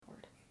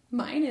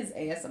Mine is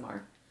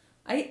ASMR.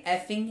 I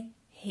effing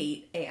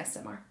hate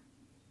ASMR.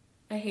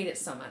 I hate it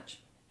so much.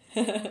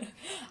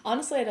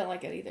 Honestly, I don't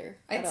like it either.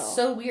 It's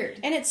so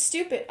weird. And it's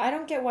stupid. I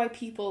don't get why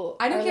people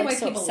are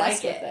so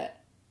obsessed with it.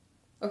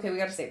 Okay, we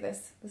gotta save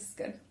this. This is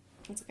good.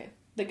 It's okay.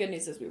 The good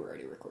news is we were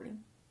already recording.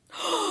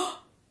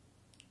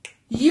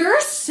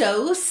 You're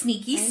so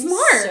sneaky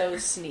smart. So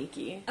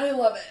sneaky. I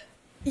love it.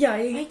 Yeah,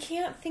 I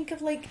can't think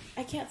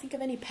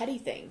of any petty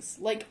things.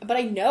 But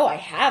I know I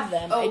have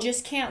them. I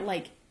just can't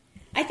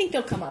I think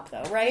they'll come up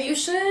though, right? You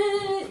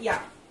should.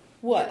 Yeah.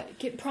 What?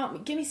 Give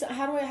me some.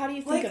 How do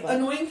you think of it?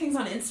 Annoying things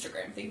on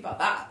Instagram. Think about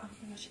that. Oh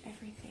my gosh,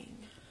 everything.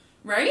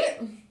 Right?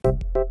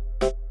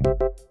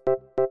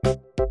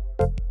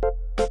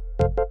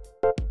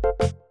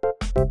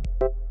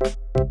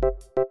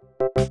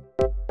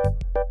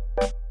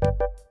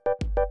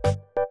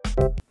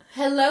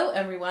 Hello,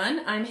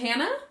 everyone. I'm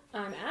Hannah.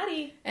 I'm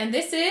Addie. And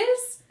this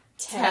is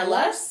Tell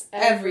Us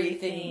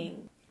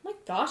Everything. Oh my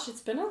gosh,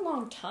 it's been a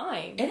long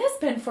time. It has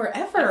been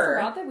forever.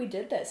 I forgot that we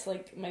did this.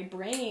 My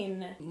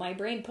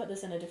brain put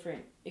this in a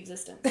different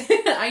existence.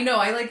 I know.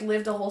 I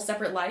lived a whole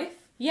separate life.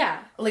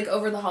 Yeah.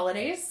 Over the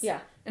holidays. Yeah.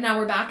 And now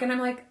we're back and I'm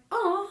like,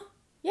 oh.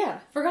 Yeah.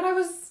 Forgot I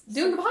was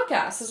doing the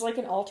podcast. This is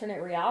an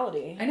alternate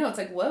reality. I know. It's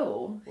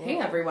whoa. Hey,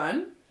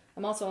 everyone.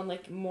 I'm also on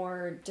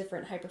more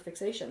different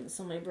hyperfixations,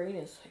 so my brain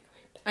is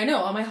I know,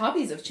 all my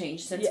hobbies have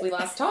changed since we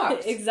last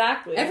talked.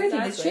 Exactly. Everything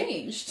has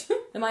changed.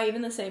 Am I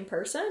even the same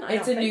person?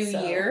 It's a new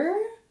year.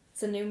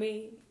 It's a new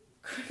me.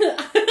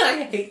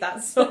 I hate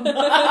that so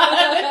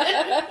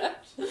much.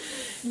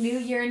 New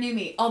year, new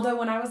me. Although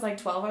when I was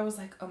 12, I was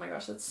oh my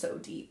gosh, that's so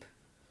deep.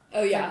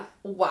 Oh yeah.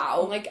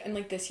 Wow. And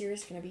this year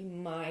is gonna be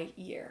my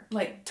year.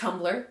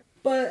 Tumblr.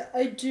 But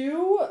I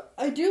do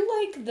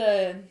like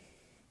the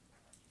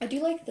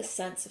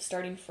sense of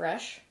starting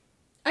fresh.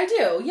 I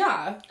do,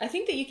 yeah. I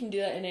think that you can do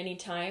that at any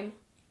time,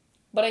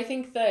 but I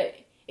think that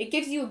it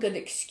gives you a good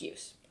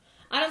excuse.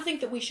 I don't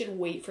think that we should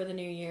wait for the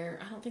new year.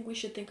 I don't think we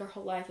should think our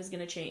whole life is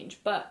going to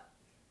change, but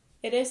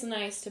it is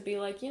nice to be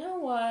you know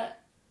what?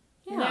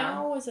 Yeah.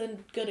 Now is a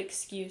good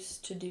excuse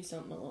to do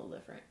something a little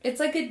different. It's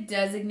a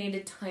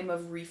designated time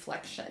of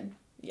reflection.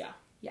 Yeah.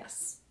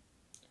 Yes.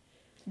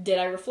 Did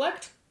I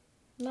reflect?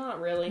 Not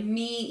really.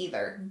 Me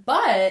either.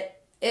 But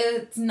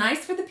it's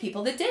nice for the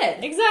people that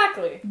did.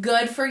 Exactly.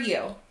 Good for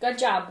you. Good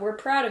job. We're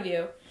proud of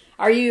you.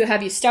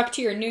 Have you stuck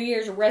to your New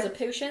Year's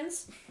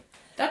resolutions?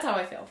 That's how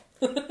I feel.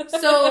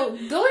 So,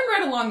 going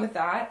right along with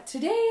that,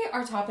 today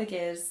our topic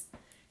is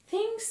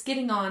things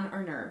getting on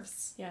our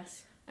nerves.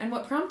 Yes. And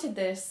what prompted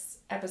this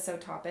episode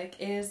topic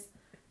is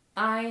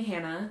I,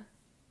 Hannah,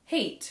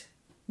 hate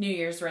New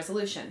Year's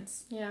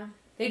resolutions. Yeah.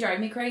 They drive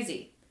me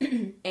crazy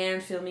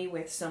and fill me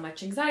with so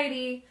much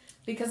anxiety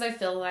because I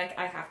feel like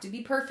I have to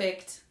be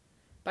perfect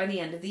by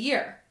the end of the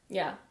year.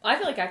 Yeah. I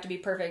feel like I have to be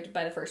perfect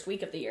by the first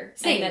week of the year.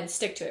 Same. And then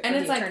stick to it for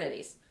and the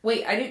eternities.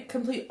 Wait, I didn't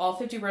complete all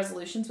 50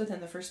 resolutions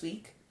within the first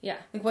week? Yeah.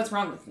 What's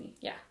wrong with me?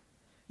 Yeah.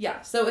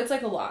 Yeah, so it's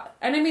a lot.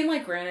 And I mean,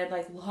 granted,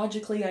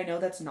 logically, I know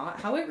that's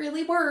not how it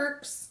really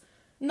works.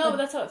 No, but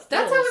that's how it feels.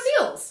 That's how it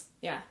feels.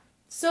 Yeah.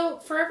 So,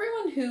 for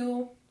everyone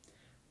who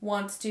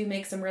wants to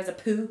make some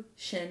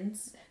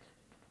resolutions,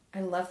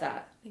 I love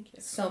that. Thank you.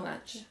 So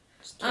much. Yeah.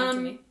 Just came to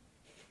me.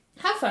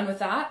 Have fun with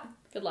that.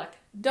 Good luck.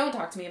 Don't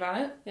talk to me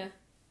about it. Yeah.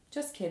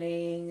 Just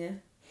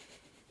kidding.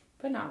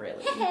 But not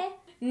really.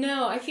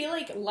 No, I feel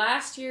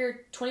last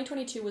year,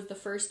 2022 was the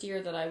first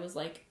year that I was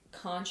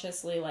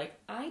consciously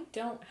I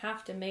don't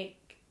have to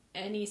make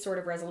any sort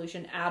of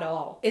resolution at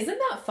all. Isn't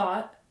that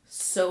thought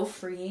so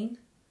freeing?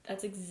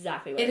 That's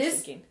exactly what I was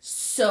thinking. It is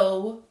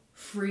so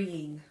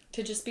freeing.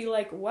 To just be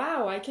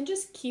wow, I can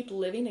just keep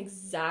living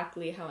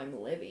exactly how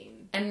I'm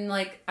living. And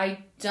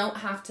I don't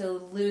have to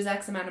lose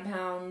X amount of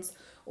pounds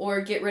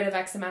or get rid of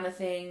X amount of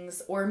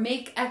things or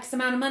make X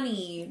amount of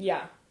money.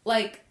 Yeah.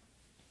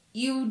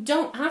 You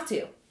don't have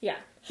to. Yeah.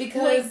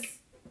 Because...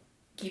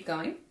 keep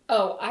going.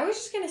 Oh, I was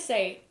just going to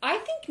say, I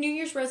think New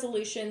Year's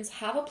resolutions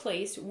have a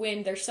place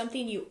when there's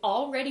something you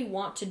already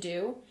want to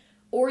do,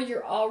 or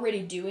you're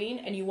already doing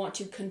and you want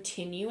to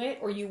continue it,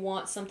 or you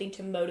want something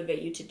to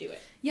motivate you to do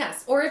it.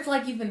 Yes. Or if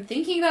you've been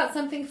thinking about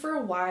something for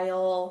a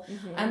while,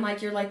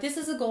 and you're this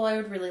is a goal I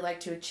would really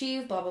like to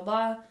achieve, blah, blah,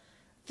 blah.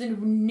 The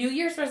New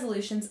Year's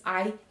resolutions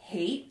I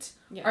hate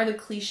are the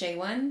cliche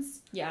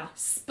ones. Yeah.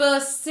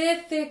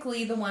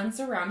 Specifically the ones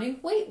surrounding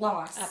weight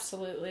loss.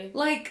 Absolutely.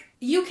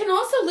 You can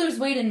also lose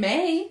weight in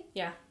May.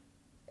 Yeah.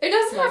 It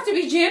doesn't have to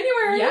be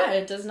January. Yeah,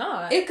 it does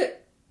not.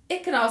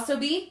 It could also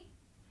be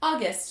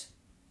August.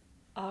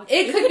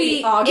 It could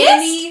be August?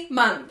 any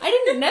month. I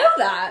didn't know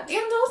that. And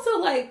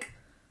also,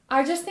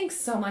 I just think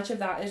so much of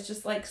that is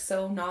just,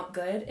 so not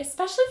good.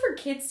 Especially for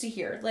kids to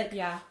hear.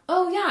 Yeah.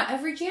 Oh, yeah,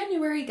 every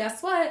January,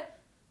 guess what?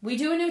 We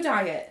do a new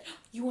diet.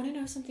 You want to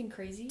know something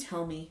crazy?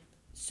 Tell me.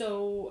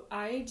 So,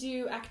 I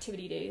do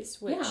activity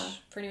days, which,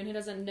 for anyone who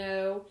doesn't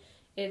know,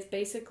 it's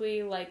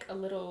basically, a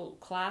little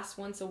class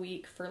once a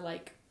week for,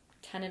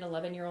 10 and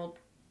 11-year-old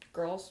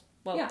girls.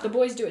 Well, the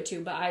boys do it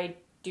too, but I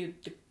do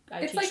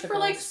It's teach like the for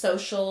girls. like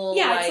social.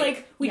 Yeah, it's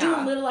like we do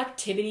yeah. a little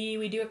activity,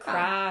 we do a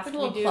craft, like a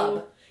little we do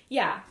club.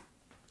 Yeah.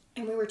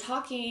 And we were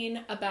talking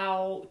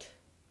about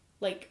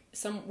we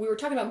were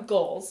talking about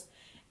goals,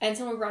 and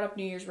someone brought up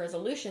New Year's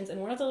resolutions,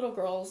 and one of the little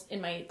girls in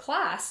my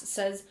class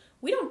says,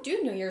 "We don't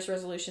do New Year's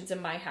resolutions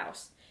in my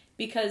house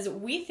because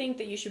we think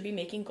that you should be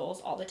making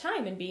goals all the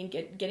time and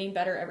getting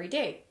better every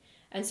day.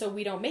 And so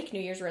we don't make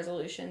New Year's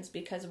resolutions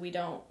because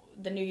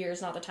the New Year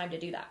is not the time to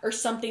do that," or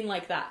something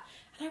like that.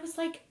 And I was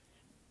like,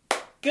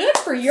 good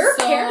for your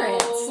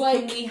parents.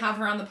 Like, can we have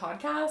her on the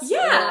podcast?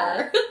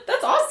 Yeah.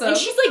 That's awesome. And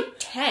she's like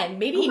 10,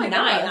 maybe 9.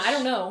 Gosh. I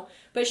don't know.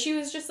 But she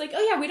was just like,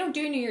 oh yeah, we don't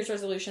do New Year's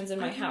resolutions in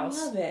my house.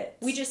 I love it.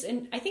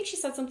 And I think she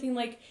said something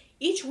like,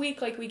 each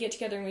week, like, we get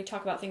together and we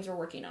talk about things we're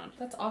working on.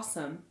 That's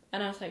awesome.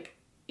 And I was like,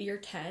 you're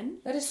 10?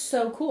 That is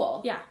so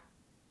cool. Yeah.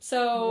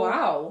 So.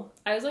 Wow.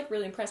 I was like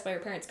really impressed by her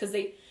parents because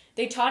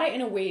they taught it in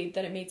a way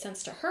that it made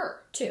sense to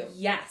her too.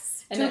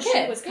 Yes. And then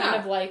she was kind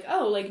of like,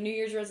 oh, like New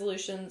Year's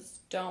resolutions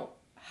don't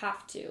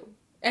have to.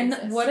 And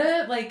exist.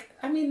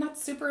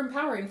 that's super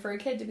empowering for a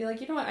kid to be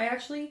like, you know what, I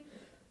actually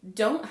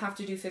don't have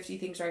to do 50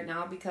 things right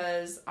now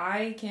because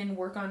I can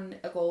work on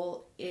a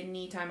goal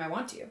anytime I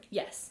want to.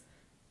 Yes.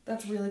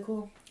 That's really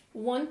cool.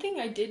 One thing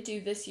I did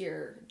do this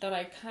year that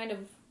I kind of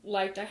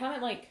liked, I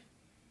haven't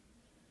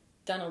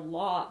done a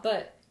lot,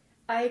 but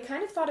I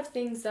kind of thought of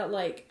things that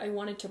I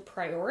wanted to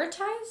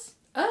prioritize.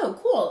 Oh,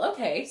 cool.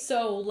 Okay.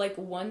 So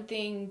one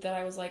thing that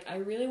I was like, I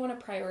really want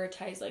to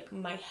prioritize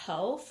my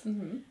health.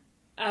 Mm-hmm.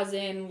 As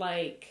in,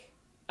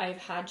 I've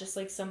had just,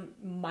 some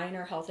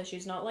minor health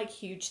issues. Not,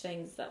 huge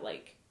things that,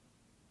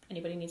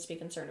 anybody needs to be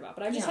concerned about.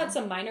 But I've just had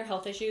some minor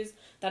health issues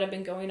that have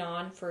been going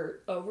on for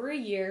over a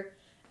year.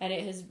 And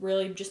it has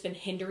really just been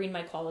hindering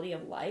my quality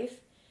of life.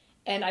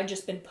 And I've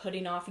just been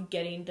putting off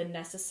getting the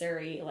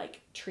necessary,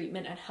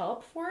 treatment and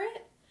help for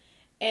it.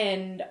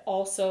 And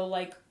also,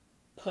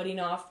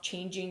 putting off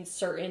changing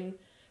certain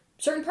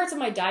parts of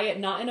my diet,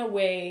 not in a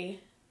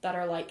way that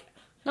are,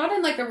 not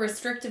in a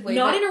restrictive way.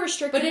 Not in a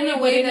restrictive way, but in a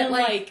way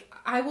that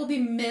I will be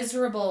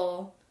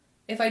miserable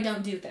if I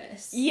don't do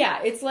this.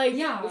 Yeah, it's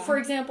for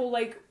example,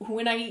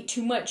 when I eat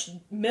too much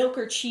milk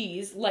or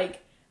cheese,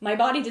 my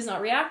body does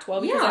not react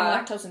well because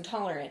I'm lactose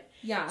intolerant.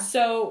 Yeah.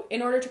 So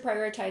in order to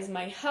prioritize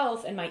my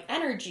health and my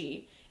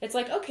energy, it's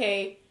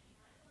okay,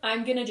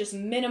 I'm going to just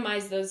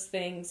minimize those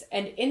things.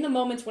 And in the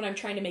moments when I'm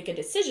trying to make a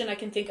decision, I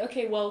can think,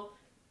 okay, well,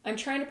 I'm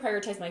trying to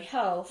prioritize my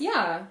health.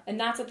 Yeah. And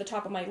that's at the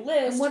top of my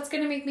list. And what's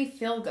going to make me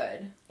feel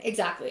good.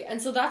 Exactly.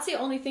 And so that's the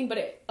only thing,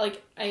 but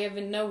I have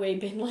in no way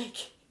been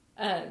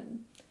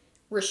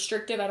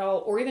restrictive at all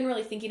or even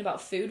really thinking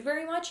about food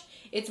very much.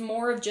 It's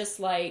more of just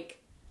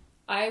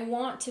I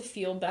want to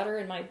feel better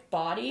in my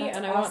body. That's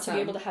and I awesome. want to be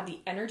able to have the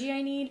energy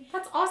I need.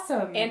 That's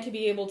awesome. And to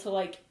be able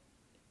to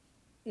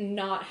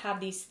not have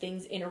these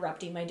things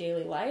interrupting my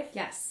daily life.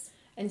 Yes.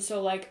 And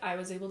so, I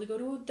was able to go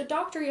to the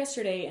doctor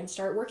yesterday and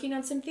start working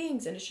on some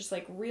things. And it's just,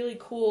 really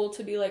cool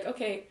to be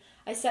okay,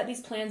 I set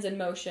these plans in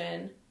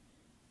motion.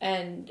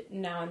 And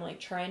now I'm,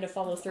 trying to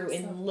follow through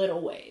in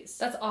little ways.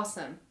 That's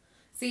awesome.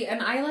 See,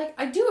 and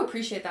I do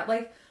appreciate that.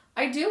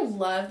 I do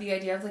love the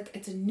idea of,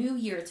 it's a new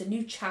year. It's a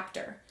new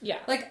chapter. Yeah.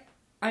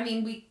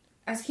 We,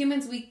 as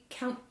humans, we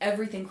count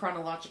everything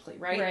chronologically,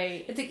 right?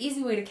 Right. It's an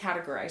easy way to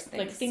categorize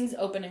things. Things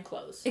open and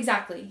close.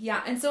 Exactly,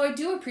 yeah. And so I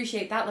do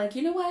appreciate that.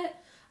 You know what?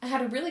 I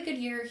had a really good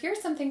year.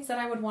 Here's some things that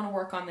I would want to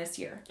work on this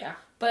year. Yeah.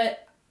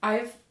 But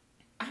I've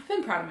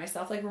been proud of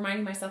myself,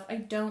 reminding myself I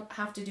don't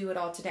have to do it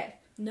all today.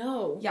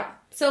 No. Yeah.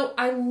 So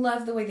I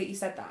love the way that you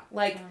said that.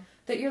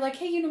 That you're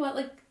hey, you know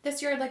what?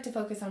 This year I'd like to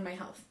focus on my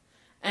health.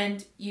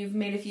 And you've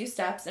made a few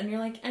steps and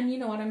you're and you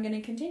know what? I'm going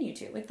to continue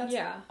to. That's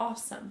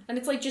awesome. And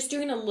it's just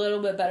doing a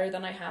little bit better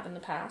than I have in the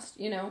past,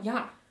 you know?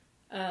 Yeah.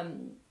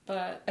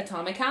 But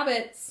Atomic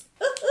Habits.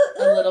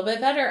 A little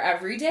bit better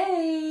every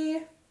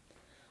day.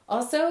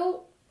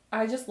 Also,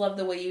 I just love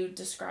the way you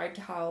described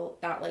how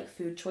that,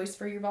 food choice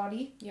for your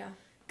body. Yeah.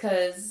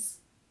 Because,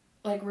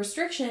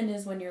 restriction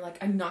is when you're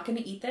I'm not going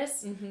to eat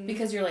this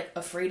because you're,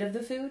 afraid of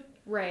the food.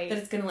 Right. That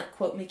it's going to,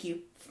 quote, make you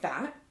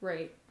fat.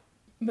 Right.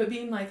 But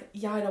being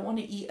yeah, I don't want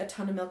to eat a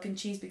ton of milk and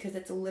cheese because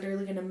it's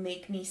literally going to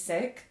make me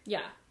sick.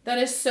 Yeah. That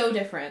is so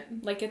different.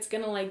 It's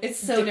going to, it's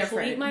so deplete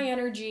different. my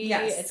energy.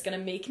 Yes. It's going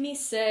to make me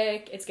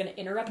sick. It's going to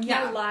interrupt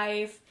my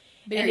life.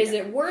 Very is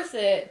it worth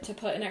it to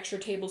put an extra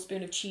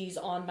tablespoon of cheese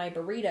on my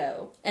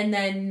burrito? And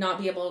then not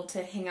be able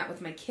to hang out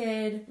with my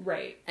kid.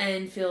 Right.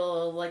 And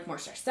feel, more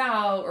stressed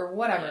out or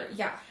whatever.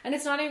 Yeah. And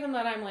it's not even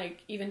that I'm,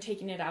 even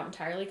taking it out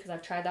entirely because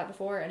I've tried that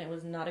before and it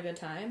was not a good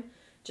time.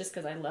 Just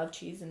because I love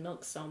cheese and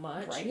milk so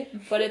much. Right.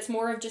 But it's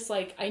more of just,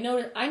 I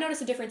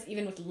notice a difference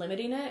even with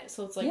limiting it.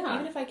 So it's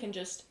even if I can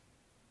just,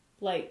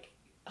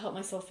 help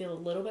myself feel a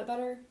little bit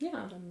better.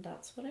 Yeah. Then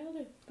that's what I will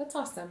do. That's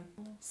awesome.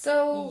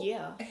 So,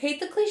 yeah. I hate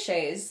the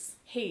cliches.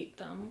 Hate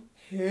them.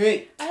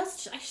 Hate. I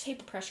just hate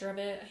the pressure of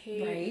it. I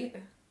hate.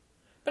 Right.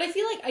 But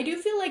I do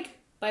feel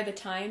by the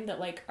time that,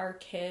 our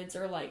kids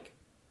are,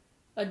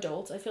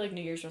 adults, I feel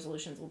New Year's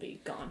resolutions will be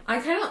gone.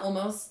 I kind of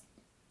almost,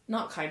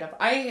 not kind of,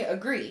 I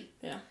agree.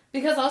 Yeah.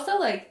 Because also,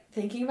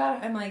 thinking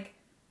about it, I'm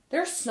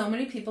There are so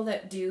many people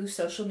that do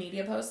social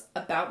media posts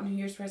about New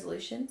Year's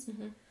resolutions.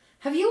 Mm-hmm.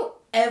 Have you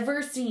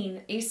ever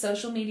seen a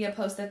social media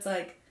post that's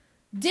like,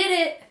 did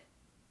it?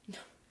 No.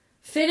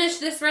 Finish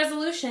this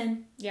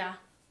resolution. Yeah.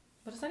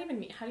 What does that even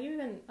mean? How do you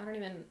even... I don't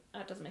even...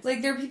 That doesn't make sense.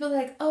 Like, there are people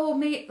like, oh,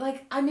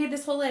 I made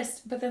this whole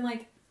list. But then,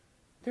 like,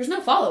 there's no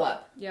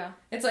follow-up. Yeah.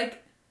 It's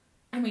like,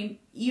 I mean,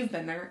 you've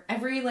been there.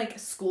 Every, like,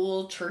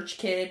 school, church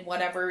kid,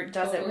 whatever,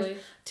 does Totally.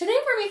 it. Today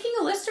we're making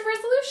a list of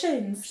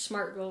resolutions.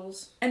 Smart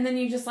goals. And then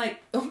you just,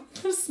 like, oh,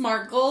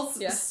 smart goals?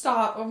 Yeah.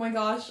 Stop. Oh, my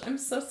gosh. I'm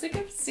so sick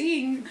of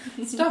seeing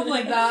stuff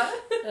like that.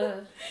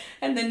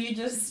 And then you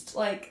just,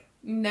 like,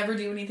 never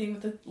do anything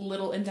with the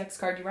little index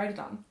card you write it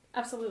on.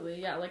 Absolutely,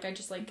 yeah. Like, I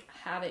just, like,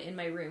 have it in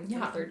my room from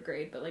 3rd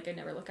grade, but, like, I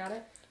never look at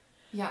it.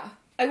 Yeah.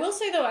 I will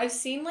say, though, I've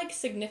seen, like,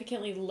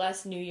 significantly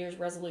less New Year's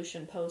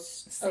resolution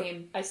posts.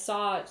 Same. I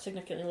saw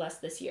significantly less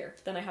this year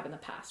than I have in the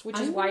past, which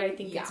is why I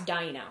think it's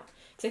dying out.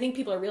 Because I think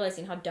people are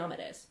realizing how dumb it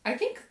is. I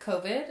think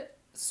COVID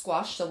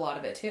squashed a lot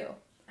of it, too.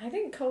 I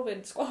think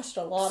COVID squashed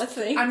a lot of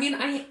things. I mean,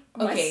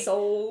 My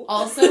soul.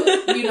 Also,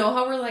 you know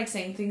how we're, like,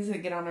 saying things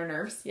that get on our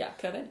nerves? Yeah,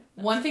 COVID.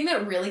 One thing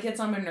that really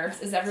gets on my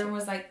nerves is everyone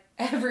was like,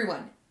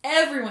 everyone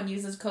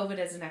uses COVID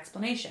as an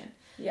explanation.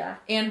 Yeah.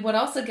 And what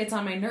also gets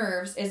on my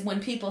nerves is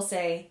when people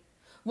say,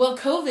 well,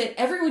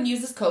 everyone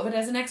uses COVID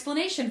as an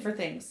explanation for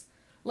things.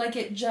 Like,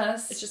 it's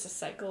just a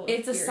cycle of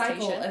irritation.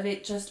 Cycle of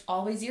it just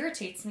always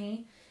irritates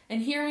me.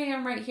 And here I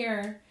am right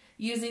here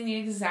using the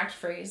exact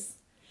phrase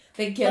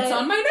that gets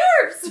on my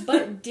nerves.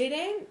 But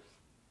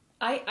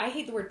I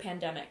hate the word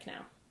pandemic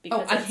now.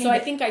 Because I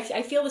hate it.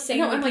 I feel the same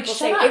when like, people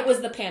say up. It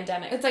was the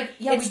pandemic. It's like,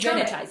 yeah, it's we tried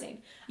dramatizing.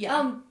 it.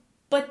 Yeah.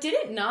 But did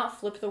it not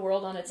flip the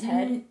world on its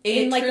head?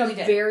 It in, like, truly a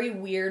did. very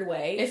weird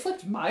way? It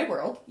flipped my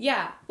world.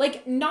 Yeah.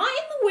 Like, not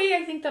in the way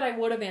I think that I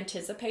would have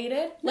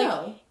anticipated. Like,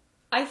 No.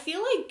 I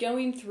feel like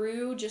going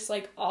through just,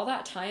 like, all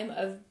that time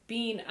of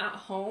being at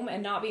home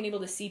and not being able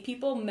to see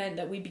people meant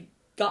that we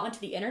got onto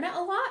the internet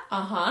a lot.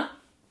 Uh-huh.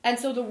 And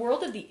so the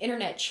world of the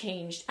internet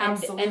changed.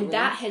 Absolutely. And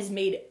that has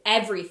made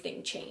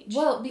everything change.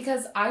 Well,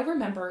 because I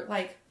remember,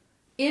 like,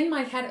 in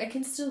my head, I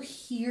can still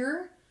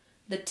hear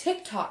the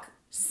TikTok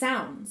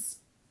sounds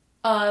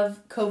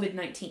of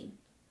COVID-19.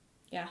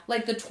 Yeah.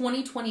 Like, the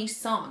 2020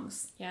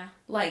 songs. Yeah.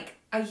 Like,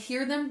 I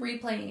hear them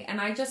replaying, and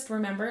I just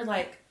remember,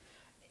 like,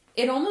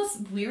 it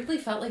almost weirdly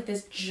felt like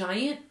this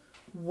giant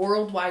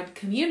worldwide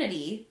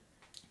community.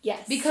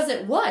 Yes. Because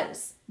it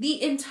was.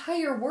 The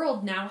entire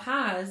world now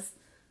has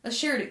a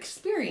shared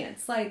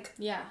experience. Like,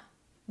 yeah.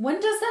 When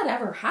does that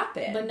ever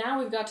happen? But now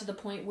we've got to the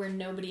point where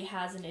nobody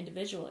has an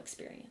individual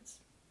experience.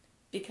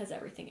 Because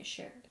everything is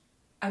shared.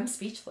 I'm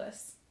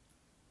speechless.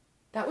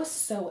 That was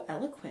so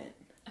eloquent.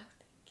 Oh,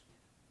 thank you.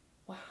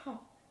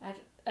 Wow.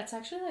 That's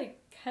actually, like,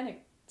 kind of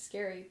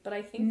scary. But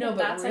I think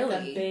that's really,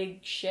 like, a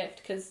big shift.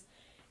 Because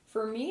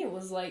for me, it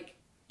was, like,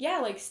 yeah,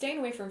 like, staying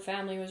away from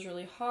family was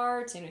really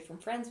hard. Staying away from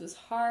friends was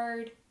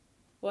hard.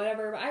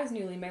 Whatever. But I was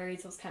newly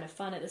married, so it was kind of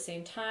fun at the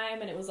same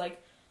time. And it was,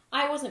 like,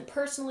 I wasn't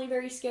personally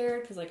very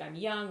scared. Because, like, I'm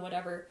young,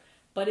 whatever.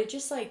 But it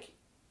just, like,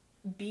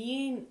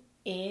 being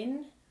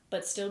in,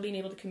 but still being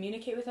able to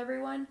communicate with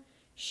everyone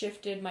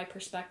shifted my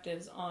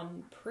perspectives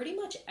on pretty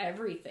much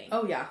everything.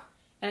 Oh, yeah.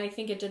 And I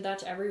think it did that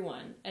to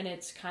everyone. And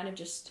it's kind of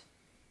just...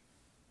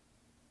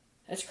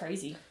 It's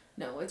crazy.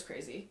 No, it's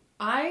crazy.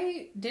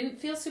 I didn't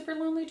feel super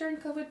lonely during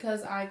COVID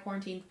because I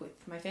quarantined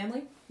with my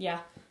family. Yeah.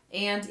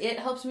 And it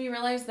helped me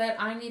realize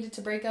that I needed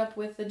to break up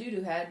with the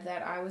doo-doo head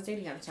that I was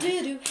dating at the time.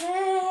 Doo-doo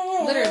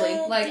head.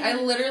 Literally. Like, I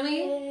doo-doo literally...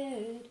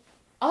 head.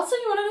 Also,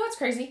 you want to know what's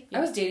crazy? Yeah.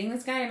 I was dating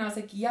this guy and I was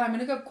like, yeah, I'm going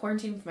to go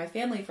quarantine with my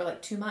family for,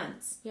 like, 2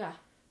 months. Yeah.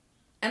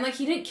 And, like,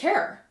 he didn't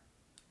care.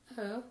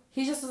 Oh.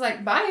 He just was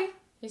like, bye.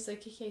 He's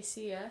like, okay,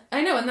 see ya.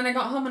 I know. And then I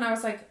got home and I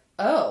was like,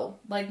 oh,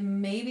 like,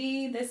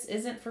 maybe this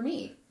isn't for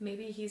me.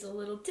 Maybe he's a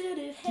little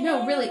doo-doo head.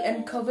 No, really.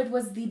 And COVID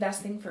was the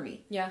best thing for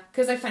me. Yeah.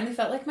 Because I finally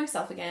felt like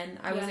myself again.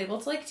 I was Yeah. able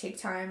to, like, take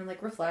time and,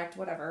 like, reflect,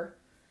 whatever.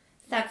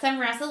 Set some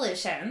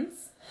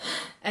resolutions.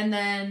 And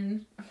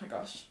then, oh my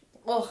gosh.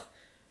 Ugh.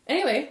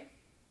 Anyway.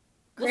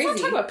 Crazy.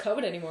 Let's not talk about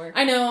COVID anymore.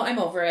 I know, I'm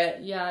over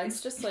it. Yeah,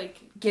 it's just like...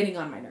 Getting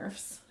on my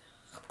nerves.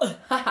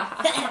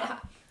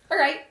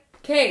 Alright.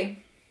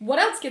 Okay. What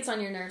else gets on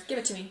your nerves? Give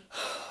it to me.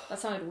 That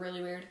sounded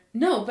really weird.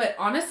 No, but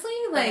honestly,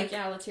 like...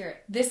 yeah, let's hear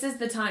it. This is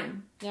the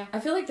time. Yeah. I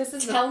feel like this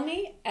is Tell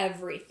me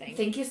everything.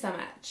 Thank you so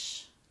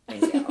much.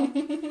 Thank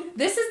you.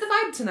 This is the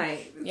vibe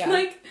tonight. Yeah.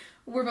 Like,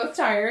 we're both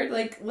tired.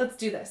 Like, let's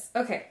do this.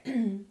 Okay.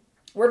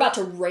 We're about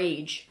to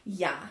rage.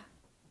 Yeah.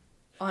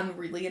 On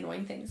really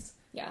annoying things.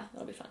 Yeah,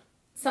 that'll be fun.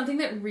 Something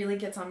that really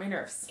gets on my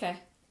nerves. Okay.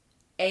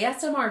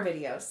 ASMR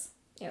videos.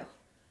 Ew.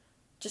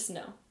 Just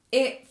no.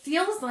 It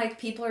feels like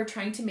people are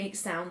trying to make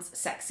sounds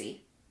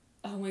sexy.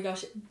 Oh my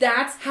gosh.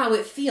 That's how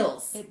it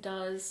feels. It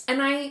does.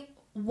 And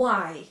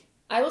why?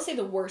 I will say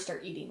the worst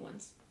are eating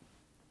ones.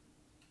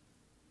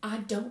 I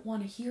don't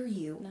want to hear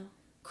you No.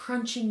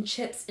 crunching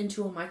chips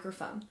into a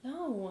microphone.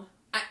 No.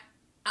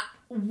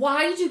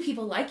 Why do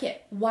people like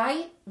it?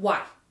 Why?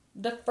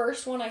 The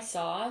first one I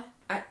saw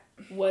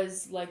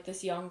was like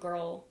this young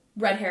girl.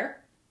 Red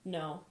hair?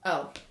 No.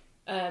 Oh.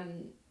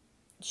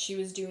 she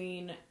was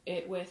doing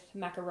it with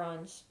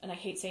macarons, and I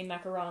hate saying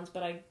macarons,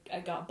 but I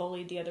got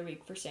bullied the other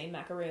week for saying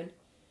macaroon.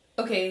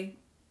 Okay,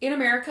 in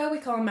America we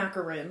call them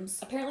macaroons.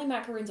 Apparently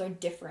macaroons are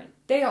different.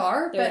 They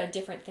are, They're but a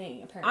different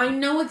thing, apparently. I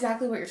know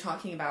exactly what you're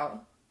talking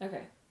about.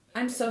 Okay.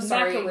 I'm so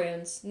sorry.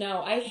 Macaroons.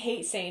 No, I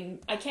hate saying,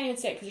 I can't even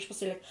say it because you're supposed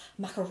to say like,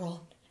 macaron.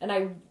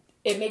 And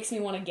it makes me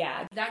want to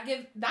gag. That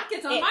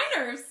gets on my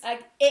nerves.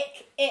 Like,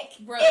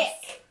 ick, Gross.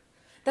 ick.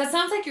 That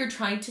sounds like you're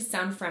trying to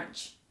sound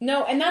French.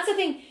 No, and that's the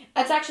thing.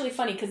 That's actually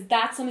funny because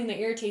that's something that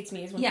irritates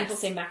me is when Yes. people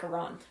say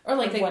macaron Or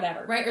like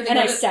whatever, right? Or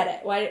I said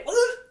it. Why?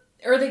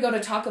 Or they go to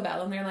Taco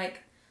Bell and they're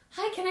like,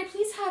 "Hi, can I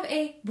please have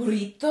a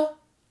burrito?"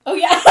 Oh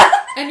yeah,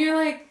 and you're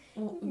like,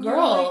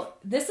 "Girl,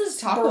 this is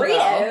Taco burrito."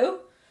 Bell."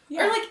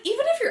 Yeah. Or like,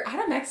 even if you're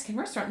at a Mexican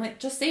restaurant, like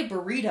just say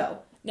burrito.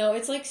 No,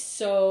 it's like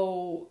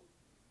so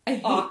I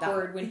hate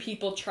awkward that. when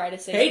people try to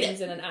say Hate things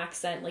in an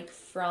accent like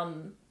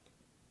from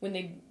when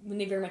they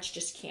very much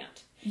just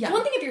can't. Yeah. It's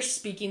one thing if you're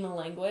speaking the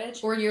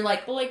language, Or you're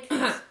like, but like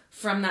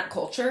from that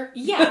culture.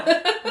 yeah,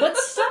 but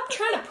stop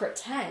trying to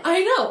pretend. I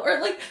know. Or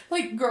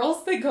like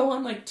girls, they go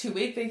on like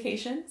 2-week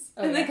vacations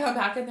and they come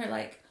back and they're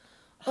like,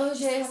 "Oh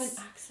just have yes,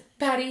 an accent.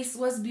 Paris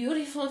was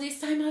beautiful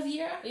this time of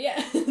year." Yeah,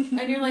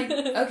 And you're like,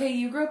 "Okay,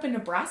 you grew up in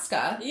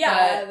Nebraska.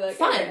 yeah, but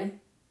fun,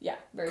 yeah,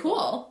 very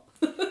cool."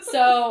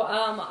 So,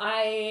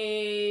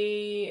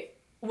 I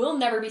will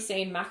never be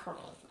saying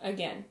macaron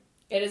again.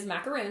 It is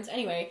macaroons.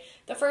 Anyway,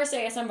 the first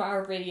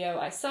ASMR video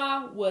I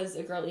saw was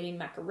a girl eating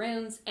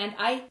macaroons, and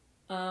I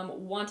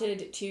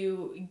wanted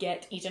to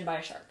get eaten by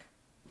a shark.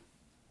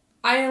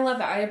 I love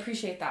that. I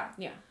appreciate that.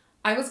 Yeah.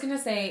 I was gonna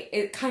say,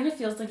 it kind of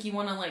feels like you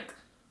want to like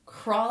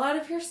crawl out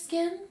of your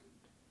skin.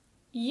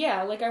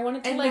 Yeah, like I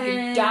wanted to And like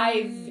then-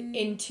 dive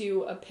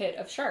into a pit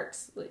of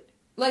sharks.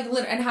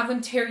 And have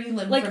them tear you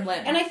limb Like, from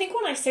limb. and I think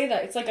when I say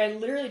that, it's like I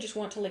literally just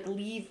want to like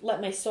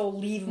let my soul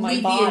leave my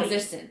leave body. the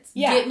existence.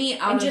 Yeah. Get me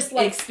out And of just,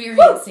 like,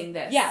 experiencing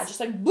this. Yeah, just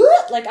like,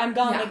 "Whoop," like I'm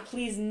gone. Yeah. Like,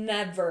 please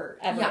never,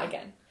 ever Yeah.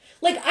 again.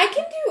 Like, I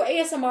can do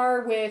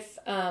ASMR with,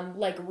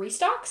 like,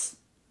 restocks.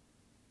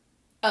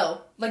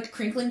 Oh, like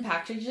crinkling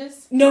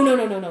packages? No.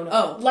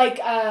 Oh. Like,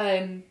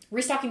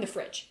 restocking the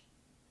fridge.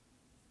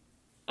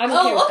 I'm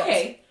okay with okay. those.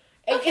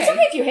 Okay. It's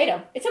okay if you hate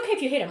them. It's okay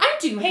if you hate them. I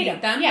do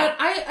hate them, yeah. but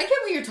I get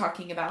what you're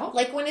talking about.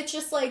 Like, when it's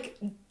just, like,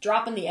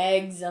 dropping the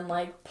eggs and,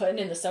 like, putting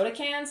in the soda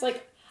cans,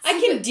 like, I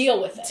See, can but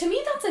deal with it. To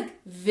me, that's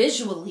like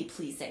visually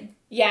pleasing.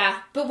 Yeah.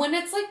 But when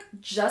it's like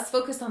just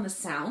focused on the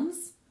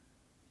sounds,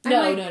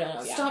 No, I'm no,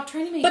 like, yeah. stop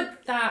trying to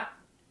make that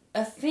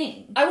a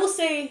thing. I will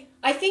say,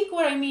 I think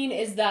what I mean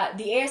is that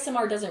the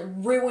ASMR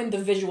doesn't ruin the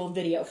visual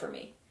video for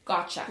me.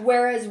 Gotcha.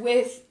 Whereas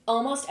with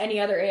almost any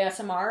other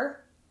ASMR,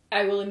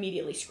 I will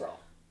immediately scroll.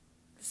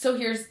 So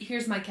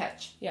here's my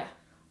catch. Yeah.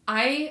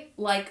 I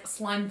like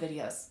slime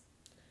videos.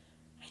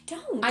 I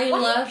don't. I Why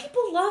love- do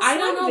people love I slime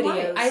don't know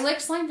videos? why. I like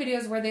slime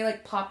videos where they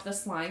like pop the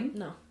slime.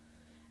 No.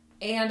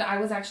 And I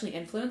was actually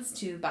influenced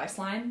to buy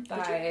slime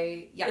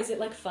by Is it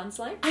like fun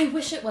slime? I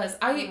wish it was.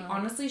 I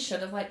honestly should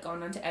have like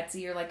gone onto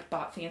Etsy or like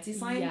bought fancy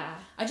slime. Yeah.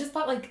 I just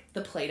bought like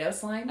the Play-Doh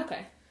slime.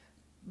 Okay.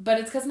 But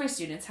it's because my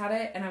students had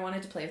it and I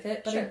wanted to play with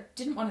it, but I Sure.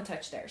 didn't want to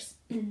touch theirs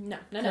No.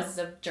 because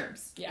of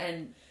germs. Yeah.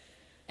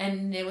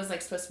 And it was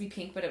like supposed to be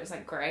pink, but it was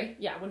like gray.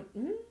 Yeah.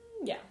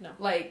 Yeah. No.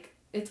 Like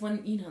it's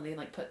when they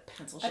like put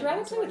pencil shade. I'd rather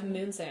onto play with it.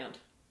 moon sand.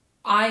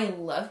 I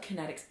love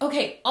kinetics.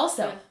 Okay.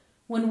 Also, Yeah.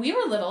 when we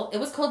were little, it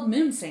was called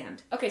moon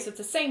sand. Okay, so it's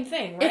the same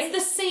thing, right? It's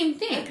the same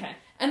thing. Okay.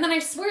 And then I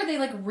swear they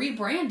like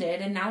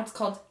rebranded, and now it's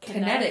called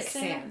kinetic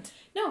sand? sand.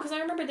 No, because I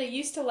remember they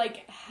used to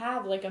like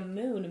have like a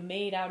moon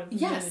made out of moon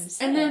Yes,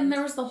 sand. and then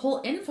there was the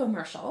whole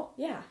infomercial,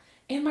 Yeah.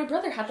 and my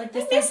brother had like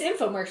this. I miss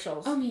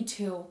infomercials. Oh, me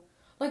too.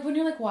 Like when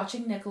you're like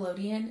watching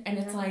Nickelodeon, and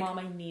it's like, Mom,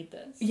 I need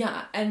this.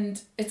 yeah, and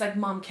it's like,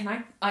 Mom, can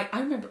I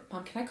remember,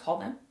 Mom, can I call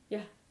them?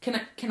 Yeah.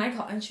 Can I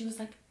call? And she was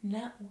like,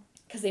 no.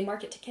 Because they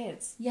market to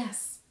kids.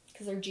 Yes.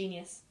 Because they're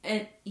genius.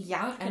 And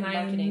yeah, and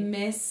marketing.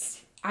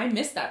 I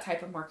miss that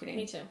type of marketing.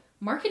 Me too.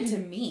 Market to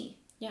me.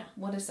 Yeah.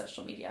 What is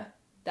social media?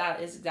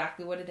 That is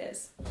exactly what it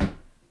is.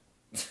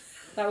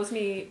 That was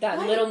me. That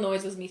What? little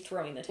noise was me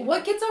throwing the table.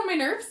 What gets on my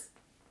nerves?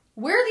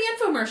 Where are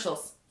the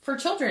infomercials for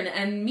children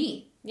and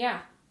me? Yeah.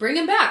 Bring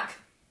them back.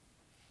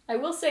 I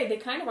will say they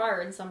kind of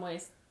are in some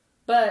ways,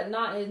 but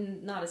not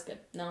as good.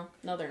 No,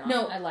 they're not.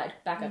 No. I lied.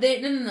 Back up.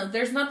 No.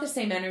 There's not the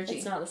same energy.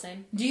 It's not the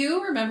same. Do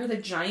you remember the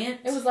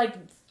giant? It was like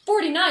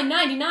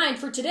 $49.99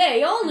 for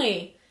today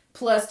only.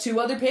 Plus 2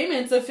 other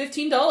payments of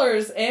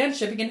 $15 and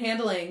shipping and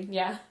handling.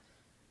 Yeah.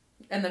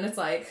 And then it's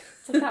like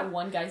that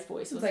one guy's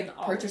voice was like in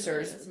all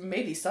purchasers of it.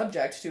 may be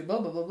subject to blah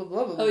blah blah blah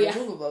blah blah Oh, yeah.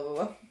 blah blah blah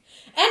blah.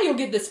 And you'll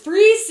get this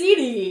free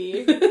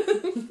CD.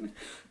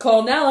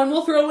 Call now and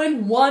we'll throw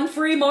in 1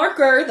 free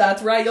marker.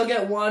 That's right, you'll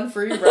get 1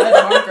 free red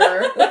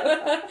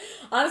marker.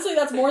 Honestly,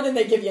 that's more than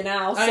they give you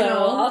now. So I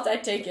know.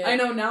 I'd take it. I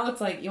know, now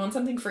it's like, you want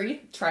something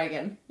free? Try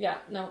again. Yeah.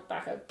 No.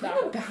 Back up. Bring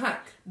Back it up.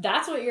 back.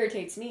 That's what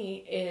irritates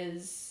me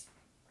is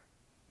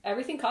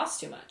everything costs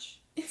too much.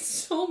 It's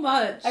so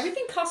much.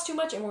 Everything costs too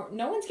much, and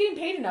no one's getting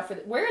paid enough for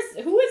it.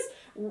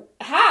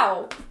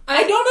 How?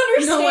 I don't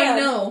understand. No, I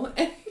know.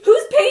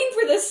 Who's paying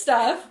for this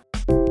stuff?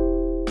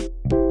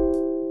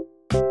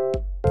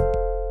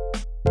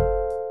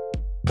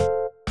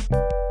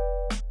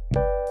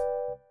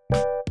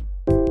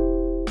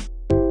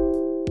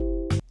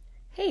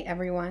 Hey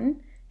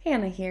everyone,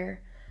 Hannah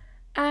here.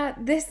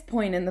 At this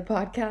point in the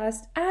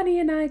podcast, Addie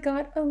and I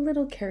got a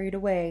little carried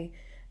away,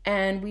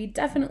 and we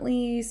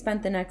definitely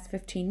spent the next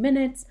 15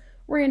 minutes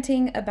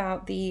ranting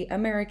about the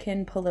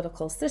American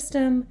political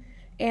system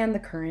and the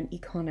current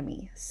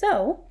economy.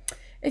 So,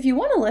 if you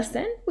want to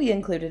listen, we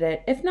included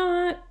it. If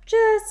not,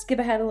 just skip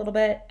ahead a little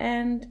bit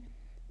and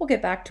we'll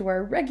get back to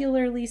our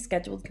regularly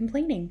scheduled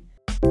complaining.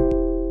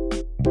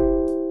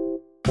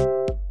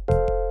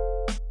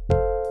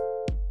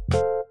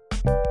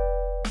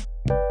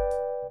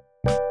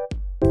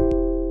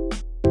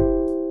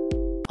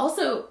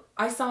 Also,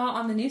 I saw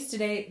on the news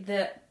today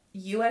that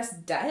U.S.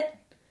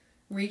 debt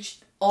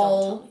reached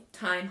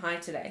all-time high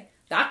today.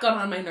 That got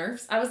on my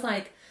nerves. I was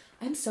like,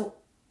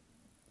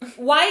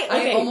 Why?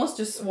 Okay. I almost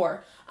just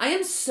swore. I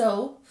am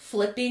so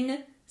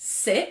flipping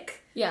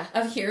sick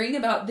of hearing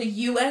about the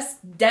U.S.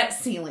 debt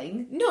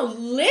ceiling. No,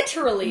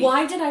 literally.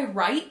 Why did I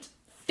write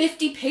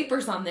 50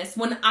 papers on this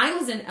when I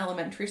was in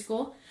elementary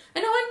school?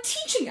 And now I'm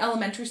teaching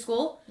elementary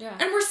school. Yeah.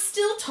 And we're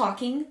still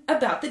talking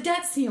about the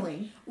debt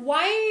ceiling.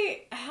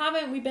 Why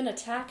haven't we been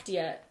attacked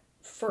yet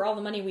for all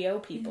the money we owe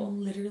people?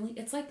 Literally,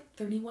 it's like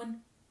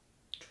 31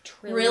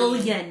 Trillion.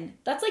 trillion.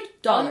 That's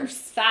like dollars.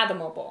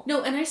 Unfathomable.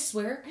 No, and I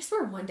swear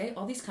one day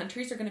all these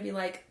countries are going to be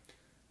like,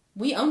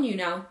 we own you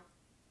now.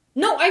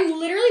 No, I'm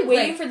literally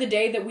waiting for the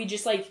day that we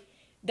just like,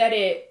 that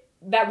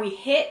we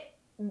hit,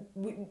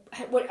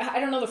 I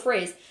don't know the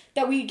phrase,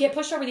 that we get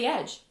pushed over the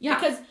edge. Yeah.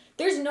 Because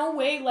there's no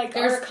way like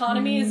our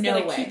economy is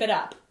going to keep it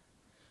up.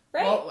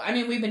 Right? Well, I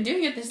mean, we've been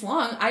doing it this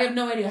long. I have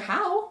no idea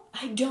how.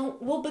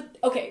 But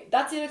okay,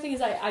 that's the other thing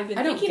is I've been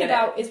thinking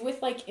about is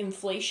with like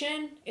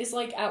inflation is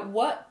like at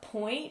what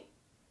point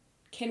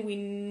can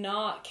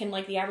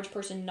like the average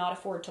person not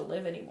afford to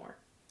live anymore?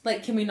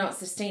 Like, can we not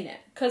sustain it?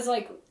 Because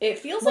like it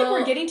feels like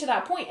we're getting to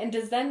that point, and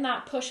does then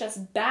that push us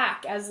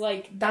back as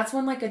like that's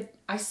when like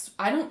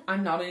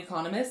I'm not an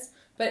economist,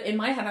 but in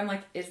my head I'm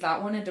like, is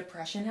that when a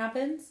depression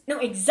happens? No,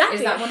 exactly.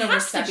 Is that when a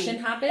recession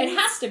happens? It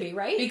has to be,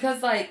 right?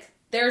 Because like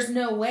there's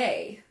no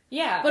way.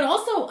 Yeah. But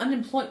also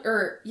unemployment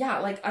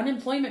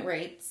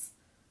rates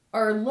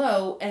are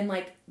low, and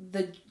like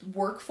the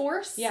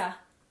workforce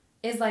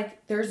is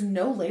like there's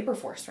no labor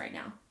force right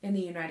now in the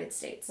United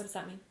States. What does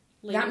that mean?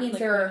 That means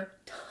there are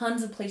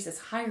tons of places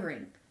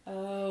hiring.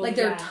 Oh, like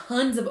there are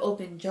tons of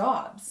open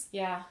jobs.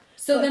 Yeah.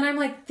 So then I'm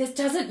like, this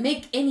doesn't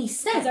make any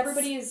sense. Because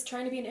everybody is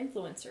trying to be an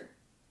influencer.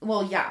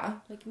 Well, yeah.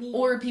 Like me.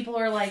 Or people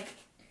are like,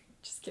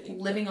 just kidding,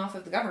 living off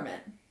of the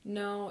government.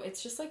 No,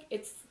 it's just like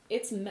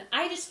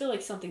I just feel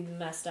like something's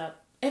messed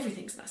up.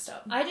 Everything's messed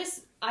up.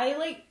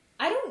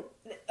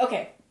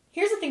 Okay,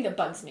 here's the thing that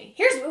bugs me.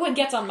 Here's what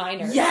gets on my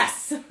nerves.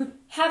 Yes!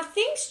 Have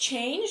things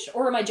changed,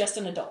 or am I just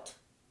an adult?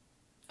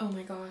 Oh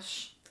my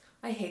gosh.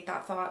 I hate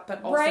that thought,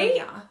 but also,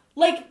 yeah.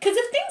 Like, because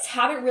if things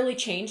haven't really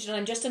changed and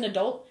I'm just an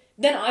adult,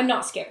 then I'm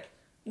not scared.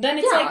 Then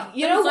it's like,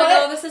 you know what? Like,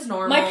 oh, this is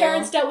normal. My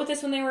parents dealt with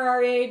this when they were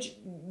our age.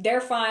 They're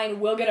fine.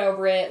 We'll get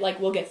over it. Like,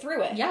 we'll get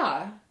through it.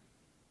 Yeah.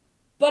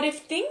 But if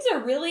things are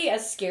really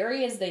as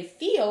scary as they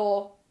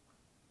feel,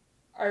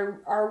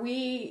 are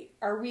we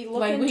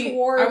looking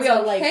towards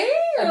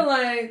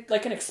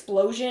like an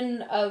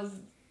explosion of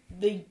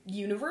the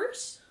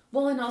universe?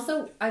 Well, and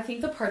also I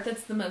think the part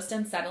that's the most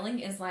unsettling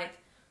is like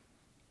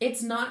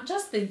it's not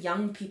just the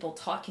young people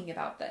talking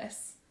about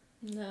this.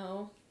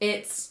 No.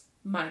 It's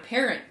my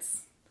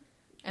parents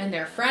and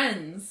their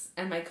friends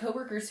and my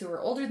coworkers who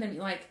are older than me.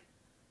 Like,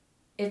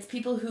 it's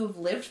people who've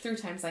lived through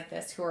times like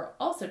this who are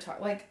also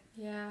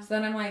Yeah. So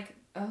then I'm like,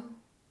 oh.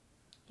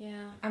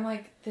 Yeah. I'm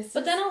like,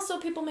 But then also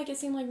people make it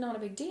seem like not a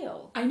big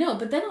deal. I know,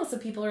 but then also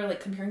people are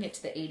like comparing it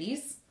to the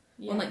 80s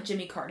when like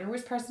Jimmy Carter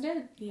was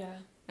president. Yeah.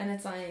 And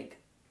it's like,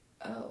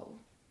 oh.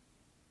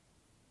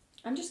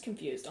 I'm just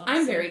confused, honestly.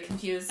 I'm very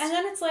confused. And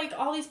then it's like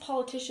all these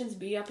politicians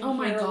be up in here. Oh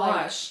my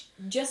gosh.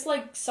 Like, just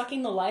like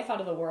sucking the life out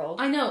of the world.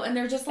 I know, and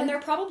they're just like... And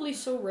they're probably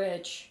so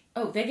rich.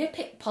 Oh, they get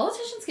paid...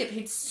 Politicians get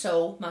paid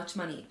so much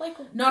money. Like,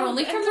 not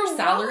only from their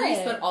salaries,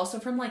 but also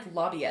from like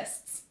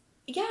lobbyists.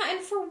 Yeah, and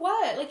for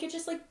what? Like, you're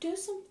just like, do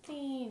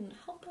something.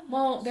 Help us.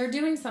 Well, they're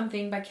doing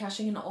something by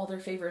cashing in all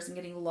their favors and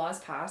getting laws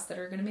passed that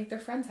are going to make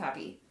their friends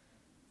happy.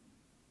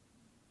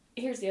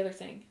 Here's the other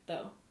thing,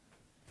 though.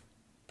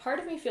 Part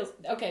of me feels...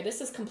 Okay,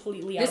 this is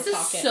completely out of pocket.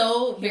 This is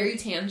so very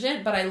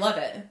tangent, but I love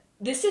it.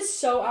 This is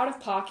so out of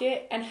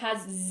pocket and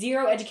has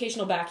zero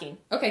educational backing.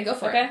 Okay, go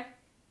for it. Okay?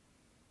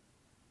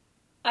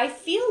 I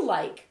feel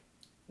like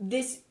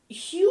this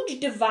huge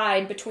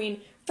divide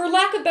between... For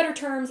lack of better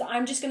terms,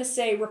 I'm just going to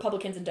say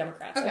Republicans and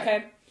Democrats,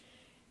 okay?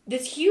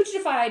 This huge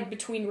divide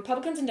between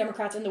Republicans and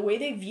Democrats and the way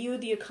they view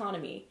the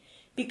economy,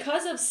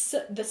 because of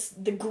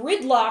the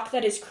gridlock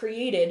that is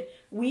created,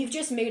 we've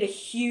just made a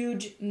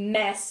huge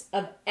mess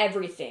of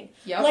everything.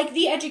 Yep. Like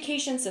the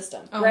education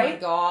system, right? Oh my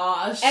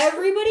gosh.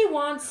 Everybody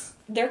wants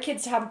their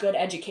kids to have good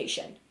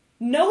education.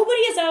 Nobody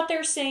is out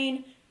there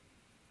saying,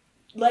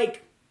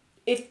 like,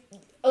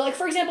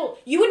 for example,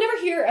 you would never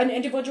hear an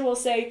individual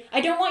say,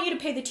 I don't want you to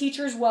pay the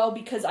teachers well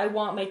because I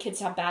want my kids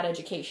to have bad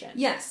education.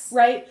 Yes.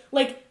 Right?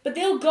 Like, but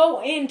they'll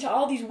go into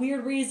all these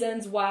weird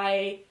reasons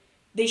why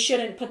they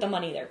shouldn't put the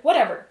money there.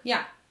 Whatever.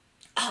 Yeah.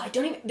 Oh,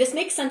 this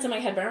makes sense in my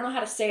head, but I don't know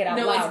how to say it out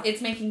loud. No,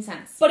 it's making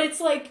sense. But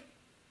it's like,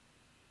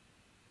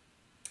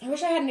 I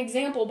wish I had an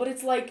example, but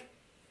it's like,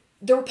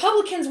 the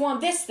Republicans want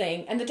this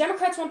thing, and the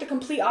Democrats want the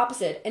complete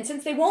opposite. And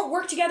since they won't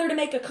work together to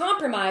make a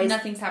compromise,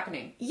 nothing's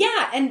happening.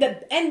 Yeah, and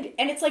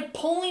it's like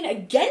pulling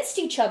against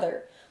each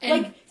other.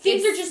 And like,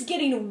 things are just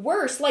getting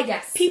worse. Like,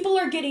 yes. People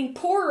are getting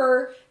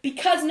poorer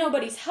because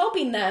nobody's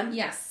helping them.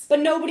 Yes.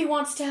 But nobody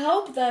wants to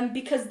help them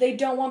because they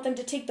don't want them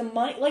to take the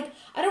money. Like,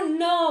 I don't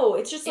know.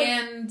 It's just like,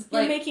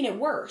 you're making it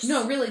worse.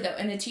 No, really though.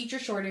 And the teacher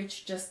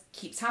shortage just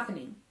keeps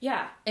happening.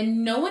 Yeah.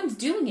 And no one's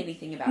doing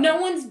anything about it. No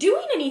one's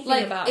doing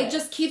anything about it. It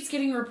just keeps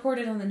getting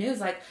reported on the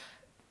news. Like,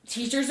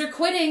 teachers are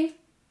quitting.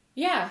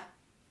 Yeah.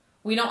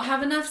 We don't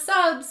have enough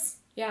subs.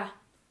 Yeah.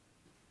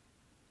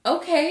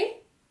 Okay.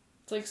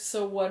 It's like,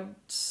 so what? Okay.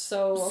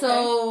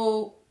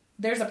 So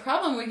there's a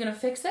problem. We're going to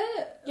fix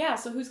it? Yeah,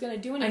 so who's going to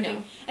do anything? I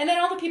know. And then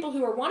all the people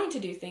who are wanting to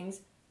do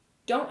things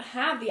don't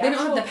have the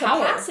actual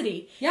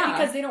capacity. Yeah.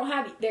 Because they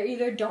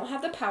either don't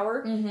have the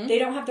power, they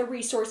don't have the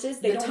resources,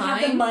 they don't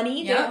have the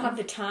money, they don't have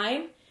the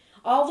time.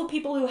 All the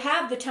people who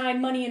have the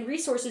time, money, and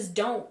resources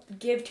don't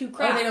give two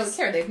craps. Oh, they don't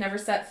care. They've never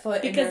set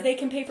foot in because they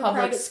can pay for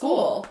private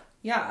school.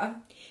 Yeah.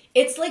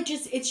 It's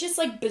just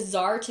like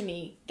bizarre to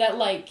me that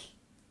like,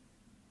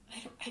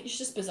 it's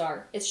just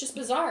bizarre. It's just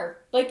bizarre.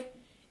 Like,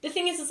 the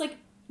thing is, it's like,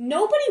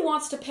 nobody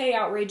wants to pay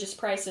outrageous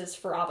prices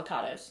for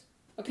avocados.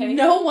 Okay?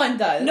 No one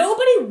does.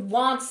 Nobody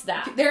wants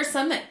that. There are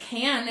some that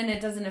can, and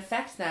it doesn't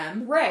affect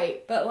them.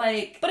 Right. But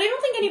I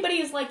don't think anybody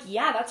is like,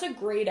 yeah, that's a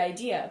great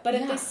idea. But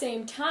at the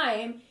same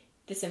time,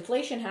 this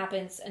inflation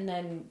happens, and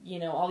then,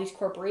 all these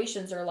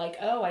corporations are like,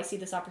 oh, I see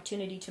this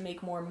opportunity to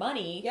make more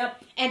money.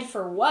 Yep. And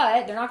for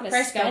what? They're not going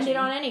to spend it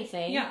on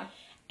anything. Yeah.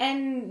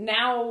 And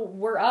now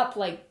we're up,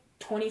 like,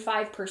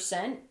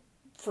 25%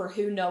 for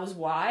who knows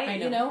why, I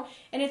know.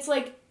 And it's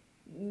like,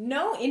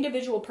 no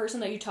individual person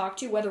that you talk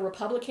to, whether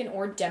Republican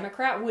or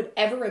Democrat, would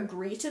ever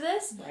agree to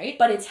this. Right.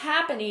 But it's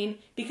happening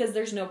because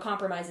there's no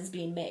compromises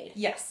being made.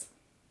 Yes.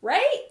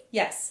 Right?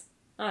 Yes.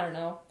 I don't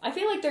know. I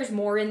feel like there's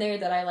more in there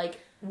that I,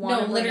 like,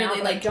 want to bring out,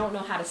 but I don't know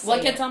how to say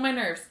what gets on my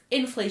nerves?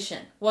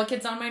 Inflation. What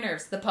gets on my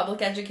nerves? The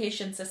public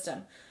education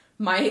system.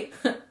 My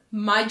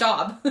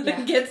job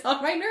gets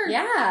on my nerves.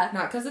 Yeah.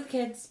 Not because of the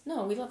kids.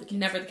 No, we love the kids.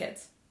 Never the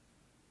kids.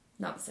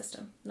 Not the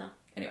system. No.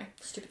 Anyway.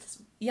 Stupid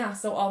system. Yeah,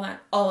 so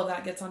all of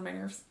that gets on my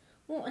nerves.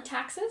 Well, and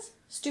taxes?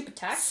 Stupid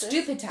taxes.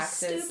 Stupid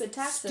taxes. Stupid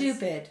taxes.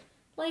 Stupid.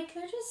 Like,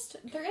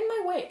 they're in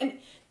my way. And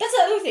that's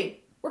the other thing.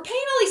 We're paying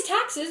all these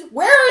taxes.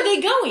 Where are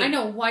they going? I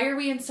know. Why are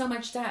we in so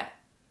much debt?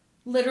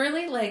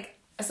 Literally, like,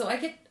 so I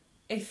get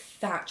a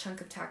fat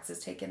chunk of taxes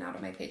taken out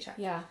of my paycheck.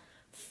 Yeah.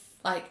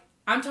 Like,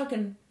 I'm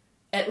talking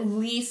at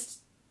least,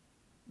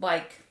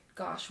 like,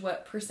 gosh,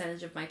 what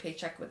percentage of my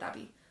paycheck would that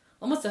be?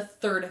 Almost a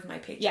third of my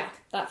paycheck. Yeah,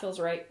 that feels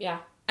right. Yeah.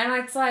 And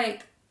it's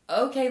like,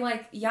 okay,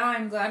 like, yeah,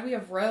 I'm glad we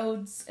have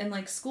roads and,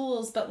 like,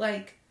 schools, but,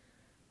 like,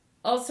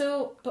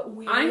 also,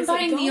 I'm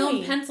buying the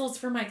own pencils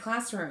for my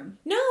classroom.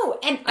 No,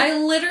 and I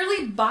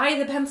literally buy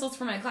the pencils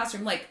for my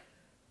classroom. Like,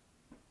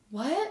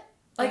 what?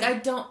 Like, I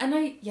don't, and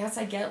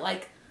I get,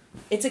 like,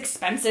 it's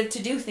expensive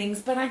to do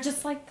things, but I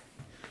just, like,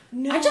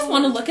 no. I just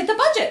want to look at the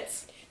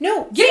budgets.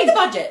 No. Give me the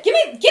budget. Give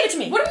it to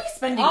me. What are you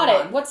spending on?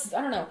 I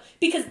don't know.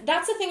 Because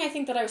that's the thing I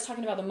think that I was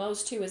talking about the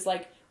most, too, is,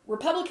 like,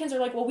 Republicans are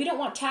like, well, we don't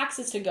want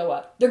taxes to go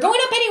up. They're going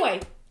up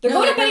anyway. We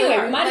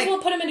might as well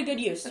put them into good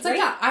use. It's right? Like,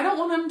 yeah, I don't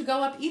want them to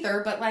go up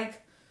either, but,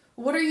 like,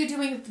 what are you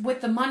doing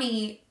with the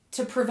money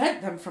to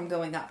prevent them from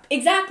going up?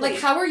 Exactly.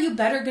 Like, how are you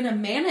better going to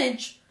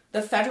manage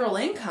the federal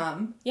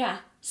income? Yeah.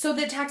 So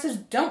that taxes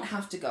don't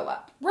have to go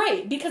up.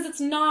 Right, because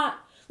it's not,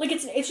 like,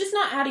 it's just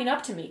not adding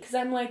up to me, because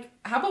I'm like...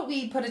 How about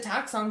we put a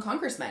tax on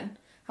congressmen?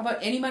 How about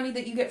any money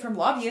that you get from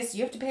lobbyists,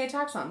 you have to pay a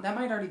tax on? That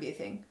might already be a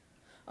thing.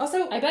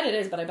 Also... I bet it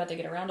is, but I bet they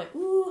get around it.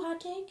 Ooh,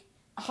 hot take.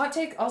 Hot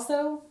take,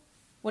 also,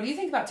 what do you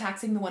think about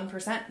taxing the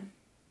 1%?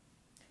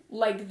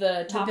 Like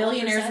the top the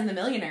billionaires 1%? And the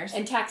millionaires.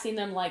 And taxing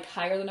them, like,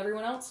 higher than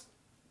everyone else?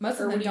 Most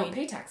of them don't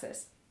pay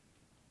taxes.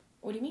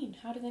 What do you mean?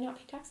 How do they not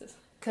pay taxes?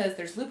 Because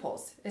there's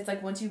loopholes. It's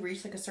like once you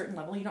reach like a certain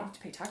level, you don't have to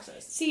pay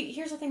taxes. See,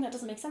 here's the thing that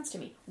doesn't make sense to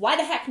me. Why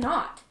the heck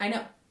not? I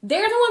know.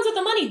 They're the ones with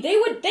the money.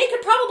 They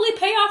could probably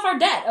pay off our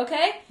debt,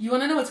 okay? You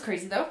want to know what's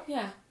crazy though?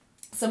 Yeah.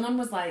 Someone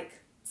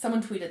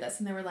tweeted this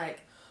and they were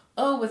like,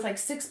 oh, with like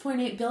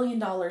 $6.8 billion,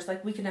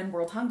 like we can end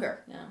world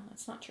hunger. No,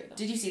 that's not true though.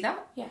 Did you see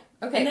that? Yeah.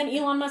 Okay. And then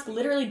Elon Musk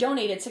literally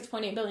donated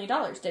 $6.8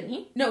 billion, didn't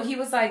he? No, he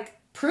was like,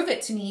 prove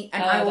it to me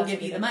and I will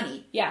give you the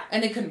money. Yeah.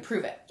 And they couldn't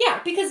prove it. Yeah,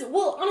 because,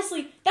 well,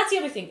 honestly, that's the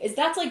other thing, is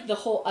that's like the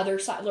whole other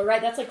side,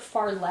 right? That's like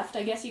far left,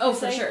 I guess you could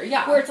say. Oh, for sure,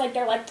 yeah. Where it's like,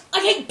 they're like,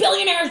 I hate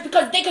billionaires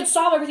because they could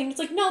solve everything. It's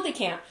like, no, they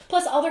can't.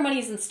 Plus, all their money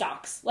is in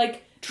stocks.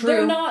 Like, true.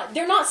 They're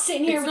not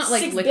sitting here with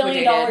 $6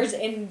 billion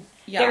in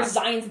their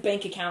Zions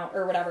bank account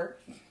or whatever.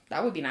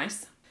 That would be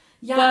nice.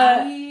 Yeah,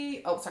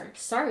 But, oh, sorry.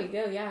 Sorry,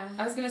 go, yeah.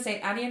 I was going to say,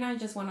 Addie and I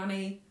just went on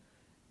a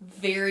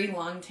very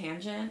long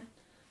tangent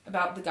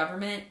about the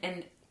government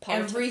and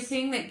Politics.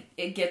 everything that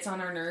it gets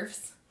on our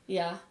nerves.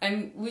 Yeah.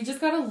 And we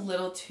just got a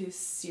little too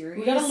serious.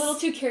 We got a little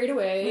too carried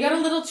away. We got a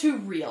little too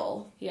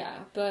real. Yeah,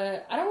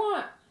 but I don't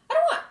want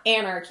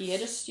anarchy. I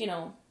just,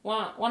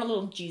 want a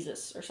little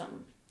Jesus or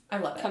something. I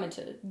love it. Coming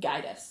to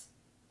guide us.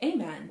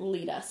 Amen.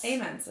 Lead us.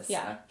 Amen, sister.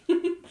 Yeah.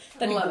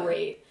 That'd Love be it.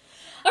 great.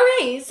 All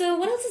right, so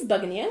what else is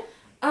bugging you?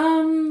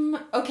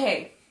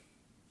 Okay.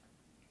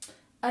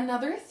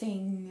 Another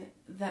thing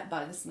that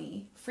bugs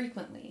me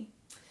frequently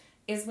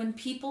is when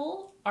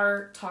people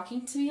are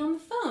talking to me on the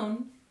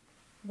phone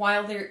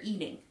while they're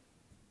eating.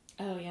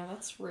 Oh, yeah,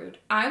 that's rude.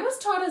 I was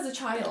taught as a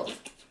child,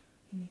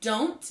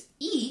 don't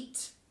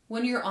eat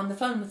when you're on the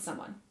phone with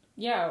someone.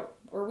 Yeah,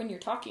 or when you're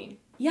talking.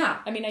 Yeah.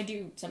 I mean, I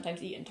do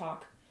sometimes eat and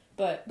talk,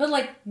 but... But,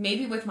 like,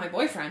 maybe with my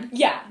boyfriend.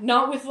 Yeah,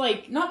 not with,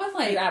 Not with,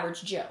 like... your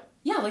average Joe.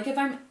 Yeah, like, if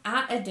I'm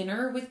at a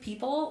dinner with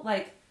people,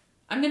 like,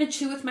 I'm gonna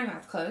chew with my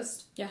mouth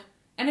closed. Yeah.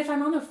 And if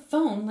I'm on the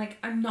phone, like,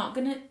 I'm not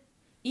gonna...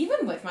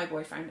 Even with my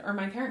boyfriend or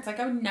my parents, like,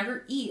 I would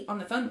never eat on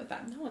the phone with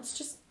them. No, it's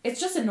just...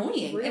 It's just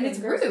annoying, rude. and it's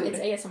rude.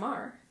 It's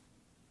ASMR.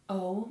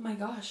 Oh my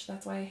gosh,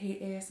 that's why I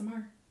hate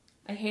ASMR.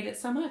 I hate it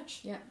so much.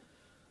 Yeah.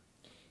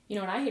 You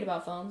know what I hate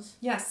about phones?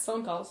 Yes.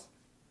 Phone calls.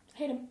 I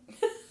hate them.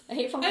 I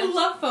hate phone I calls.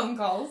 love phone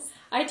calls.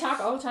 I talk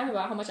all the time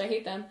about how much I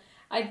hate them.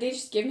 They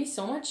just give me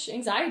so much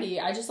anxiety.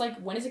 I just,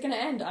 when is it going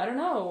to end? I don't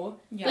know.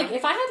 Yeah. Like,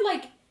 if I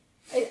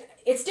had,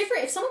 it's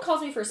different. If someone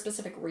calls me for a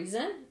specific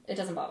reason, it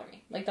doesn't bother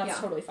me. Like, that's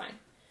totally fine.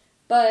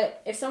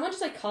 But if someone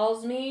just,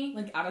 calls me...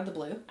 Like, out of the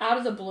blue? Out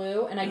of the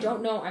blue, and I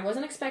don't know, I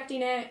wasn't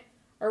expecting it,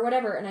 or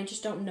whatever, and I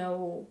just don't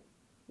know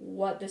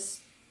where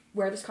this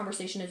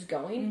conversation is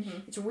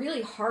going, it's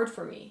really hard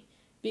for me.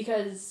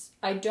 Because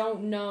I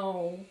don't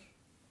know...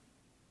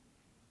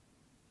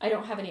 I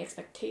don't have any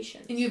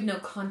expectations. And you have no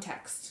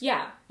context.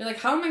 Yeah. You're like,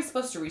 how am I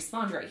supposed to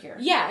respond right here?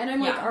 Yeah, and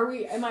I'm like, are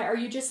you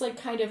just are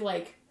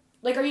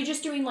you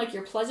just doing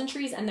your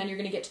pleasantries and then you're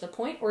going to get to the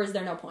point, or is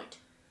there no point?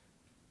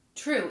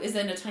 True. Is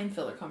then a time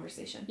filler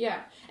conversation.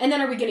 Yeah. And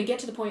then are we going to get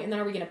to the point and then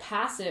are we going to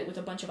pass it with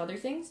a bunch of other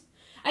things?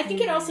 I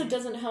think it also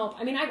doesn't help.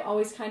 I mean, I've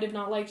always kind of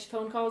not liked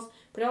phone calls,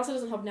 but it also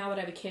doesn't help now that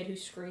I have a kid who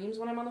screams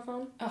when I'm on the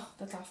phone. Oh,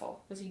 that's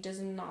awful. Because he does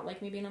not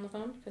like me being on the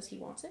phone because he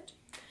wants it.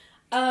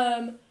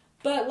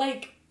 But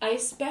I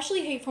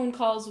especially hate phone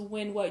calls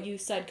when what you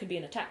said could be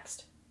in a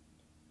text.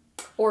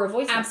 Or a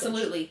voice message.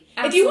 Absolutely.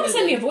 If you want to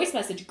send me a voice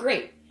message,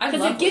 great.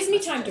 Because it gives me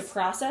time to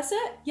process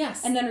it.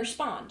 Yes. And then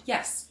respond.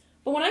 Yes.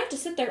 But when I have to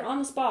sit there on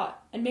the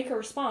spot and make a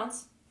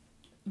response...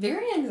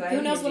 Very anxiety.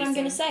 Who knows what I'm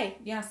going to say?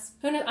 Yes.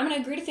 Who knows? I'm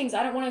going to agree to things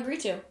I don't want to agree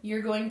to.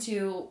 You're going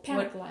to...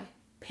 Panic lie.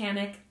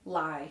 Panic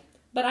lie.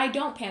 But I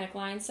don't panic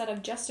lie. Instead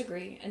of just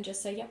agree and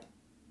just say yep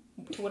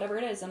to whatever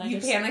it is. And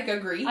panic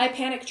agree? I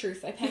panic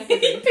truth. I panic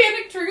agree. You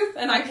panic truth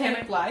and I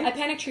panic lie? I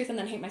panic truth and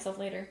then hate myself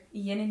later.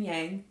 Yin and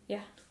yang.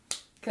 Yeah.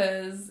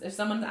 Because if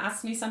someone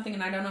asks me something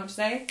and I don't know what to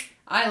say,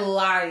 I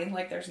lie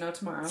like there's no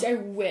tomorrow. See, I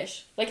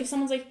wish. If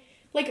someone's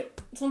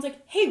someone's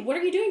like, hey, what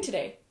are you doing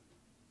today?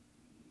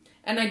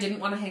 And I didn't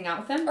want to hang out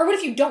with them? Or what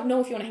if you don't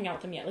know if you want to hang out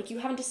with them yet? You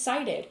haven't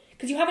decided.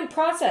 Because you haven't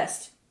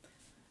processed.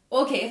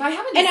 Okay, if I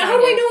haven't decided... And how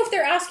do I know if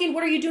they're asking,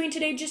 what are you doing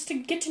today, just to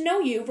get to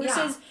know you,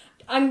 versus,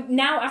 I'm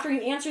now, after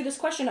you answer this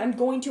question, I'm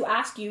going to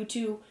ask you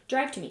to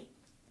drive to me.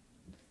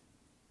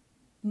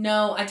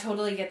 No, I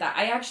totally get that.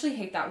 I actually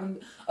hate that when...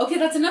 Okay,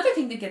 that's another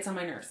thing that gets on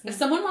my nerves. If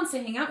someone wants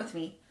to hang out with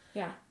me,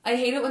 I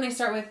hate it when they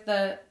start with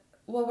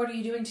well, what are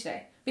you doing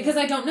today? Because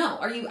I don't know.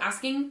 Are you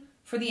asking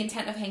for the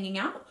intent of hanging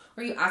out,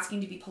 or are you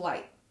asking to be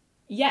polite?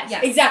 Yes.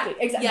 Exactly.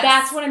 Yes.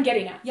 That's what I'm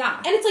getting at. Yeah.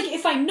 And it's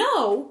if I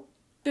know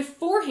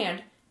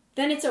beforehand,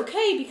 then it's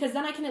okay, because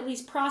then I can at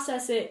least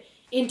process it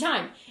in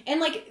time.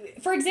 And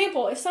for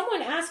example, if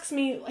someone asks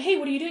me, hey,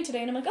 what are you doing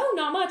today? And I'm like, oh,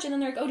 not much. And then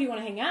they're like, oh, do you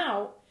want to hang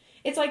out?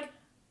 It's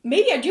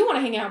maybe I do want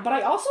to hang out, but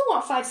I also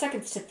want 5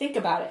 seconds to think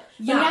about it.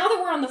 Yeah. But now that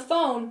we're on the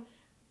phone,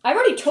 I've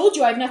already told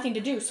you I have nothing to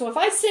do. So if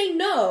I say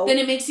no... Then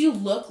it makes you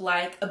look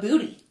like a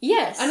booty.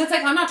 Yes. And it's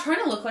I'm not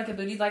trying to look like a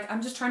booty.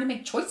 I'm just trying to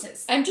make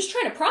choices. I'm just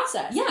trying to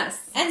process.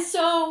 Yes. And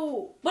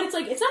so... But it's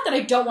it's not that I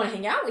don't want to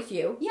hang out with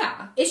you.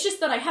 Yeah. It's just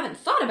that I haven't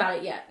thought about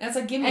it yet. And it's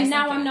give me And something.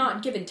 now I'm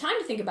not given time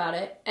to think about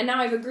it. And now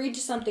I've agreed to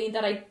something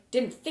that I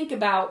didn't think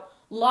about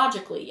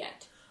logically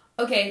yet.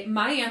 Okay,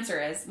 my answer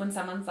is, when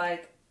someone's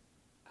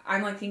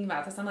I'm thinking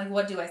about this, I'm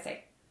what do I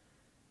say?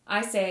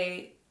 I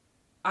say,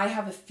 I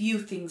have a few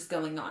things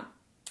going on.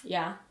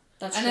 Yeah.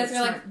 That's and true. if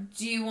they're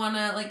do you want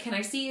to, can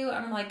I see you?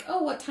 And I'm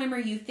oh, what time are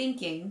you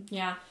thinking?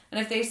 Yeah. And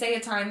if they say a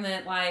time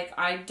that,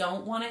 I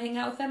don't want to hang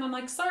out with them,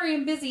 I'm sorry,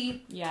 I'm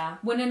busy. Yeah.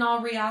 When in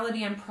all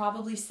reality, I'm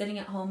probably sitting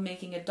at home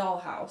making a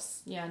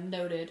dollhouse. Yeah,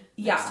 noted.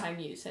 Yeah. Next time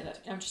you say that.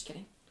 I'm just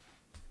kidding.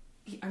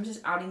 I'm just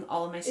outing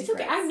all of my secrets.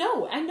 It's okay. I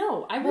know.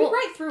 I read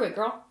right through it,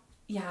 girl.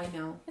 Yeah, I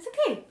know. It's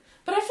okay.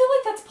 But I feel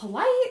that's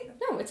polite.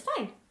 No, it's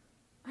fine.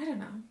 I don't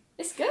know.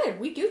 It's good.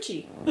 We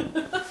Gucci.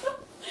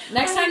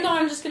 Next time, though,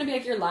 I'm just going to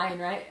be you're lying,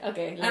 right?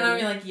 Okay. And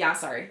I'll be yeah,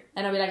 sorry.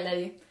 And I'll be love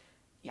you.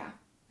 Yeah.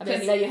 I'd be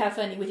like, let you have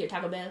fun with your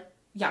Taco Bell.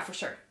 Yeah, for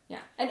sure. Yeah.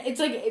 And it's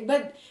like,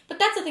 but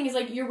that's the thing is,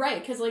 like, you're right,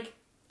 because, like,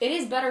 it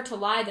is better to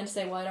lie than to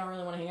say, well, I don't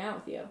really want to hang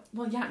out with you.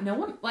 Well, yeah, no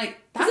one, like,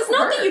 because it's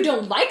not that you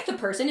don't like the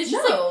person, it's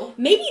just, like,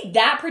 maybe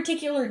that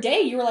particular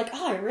day you were like,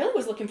 oh, I really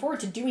was looking forward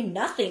to doing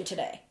nothing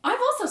today. I've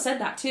also said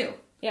that, too.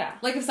 Yeah.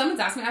 Like, if someone's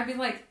asked me, I'd be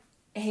like,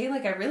 hey,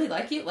 like, I really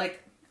like you.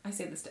 Like, I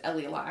say this to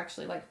Ellie a lot,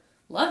 actually. Like,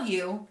 love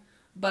you,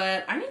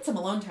 but I need some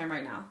alone time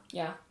right now.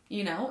 Yeah.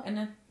 You know?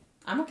 And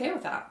I'm okay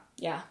with that.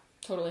 Yeah,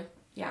 totally.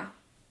 Yeah.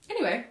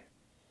 Anyway,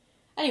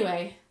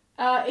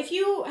 if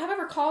you have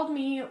ever called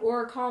me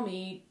or call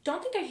me,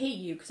 don't think I hate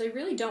you, because I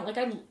really don't. Like,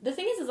 the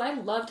thing is I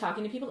love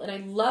talking to people, and I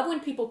love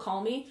when people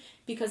call me,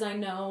 because I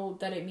know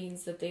that it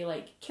means that they,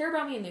 like, care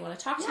about me and they want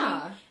to talk to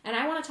me, and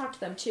I want to talk to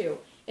them too.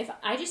 If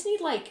I just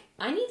need, like,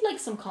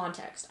 some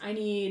context. I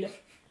need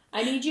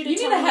you to you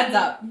need a heads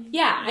up.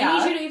 Yeah, I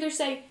need you to either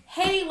say,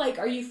 hey, like,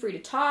 are you free to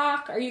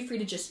talk? Are you free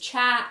to just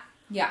chat?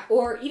 Yeah.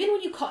 Or even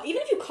if you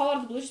call out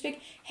of the blue, just be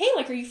like, hey,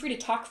 like, are you free to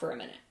talk for a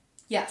minute?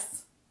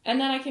 Yes. And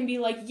then I can be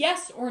like,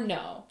 yes or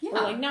no. Yeah.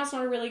 Or, like, now's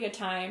not a really good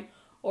time,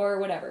 or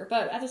whatever.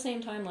 But at the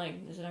same time, like,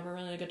 is it ever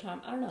really a good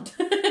time? I don't know.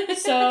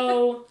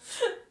 So,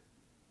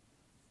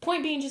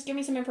 point being, just give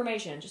me some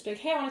information. Just be like,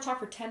 hey, I want to talk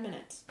for 10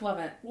 minutes. Love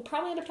it. We'll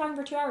probably end up talking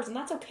for 2 hours, and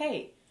that's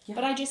okay. Yeah.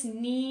 But I just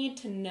need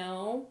to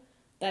know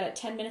that at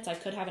 10 minutes I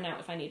could have an out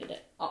if I needed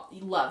it.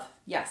 Love.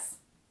 Yes.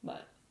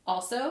 But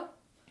also,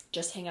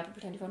 just hang up and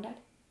pretend your phone died.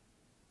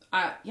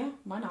 Yeah,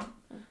 why not?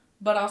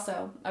 But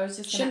also, I was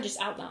just shouldn't just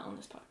out that on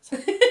this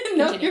podcast.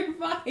 No, you're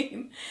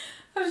fine.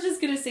 I was just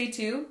gonna say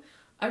too,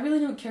 I really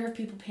don't care if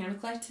people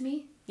panic lie to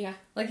me. Yeah.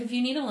 Like, if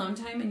you need alone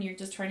time and you're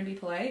just trying to be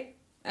polite,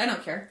 I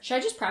don't care. Should I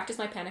just practice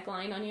my panic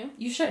lying on you?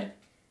 You should.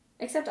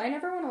 Except I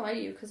never want to lie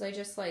to you, because I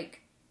just, like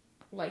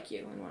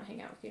you and want to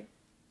hang out with you.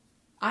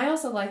 I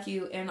also like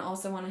you and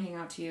also want to hang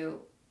out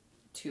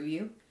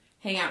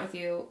hang out with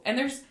you.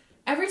 And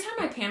every time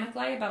I panic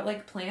lie about,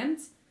 like,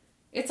 plans,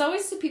 it's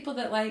always to people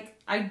that, like,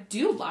 I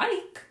do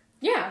like.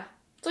 Yeah.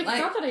 It's like, it's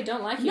not that I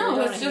don't like you. No, or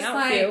don't it's just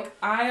like,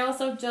 I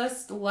also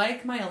just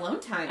like my alone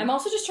time. I'm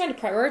also just trying to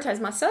prioritize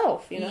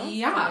myself, you know?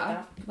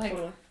 Yeah. Like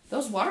totally.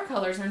 Those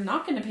watercolors are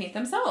not going to paint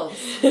themselves.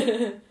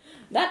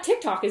 That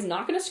TikTok is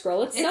not going to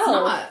scroll itself. It's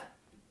not.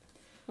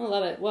 I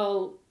love it.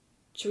 Well,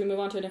 should we move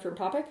on to a different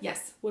topic?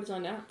 Yes. What is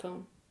on that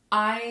phone?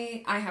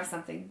 I have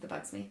something that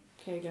bugs me.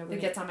 Okay, go. That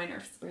gets on my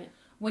nerves. Bring it.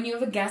 When you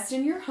have a guest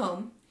in your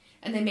home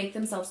and they make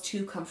themselves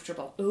too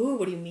comfortable. Ooh,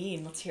 what do you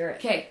mean? Let's hear it.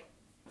 Okay.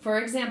 For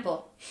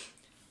example,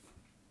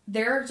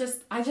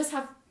 I just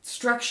have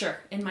structure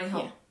in my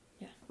home.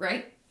 Yeah.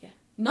 Right? Yeah.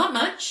 Not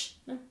much,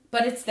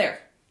 but it's there.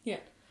 Yeah.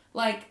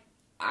 Like,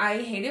 I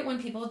hate it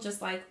when people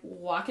just, like,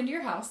 walk into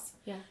your house.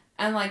 Yeah.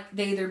 And, like,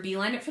 they either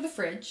beeline it for the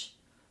fridge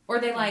or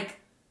they, like,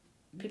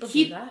 people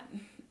do that.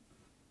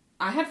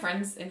 I had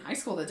friends in high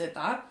school that did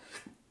that.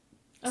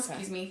 Okay.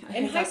 Excuse me.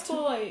 In high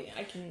school,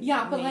 I can.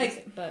 Yeah,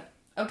 but but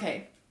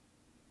okay.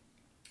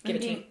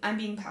 I'm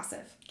being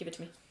passive. Give it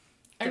to me.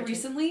 I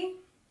recently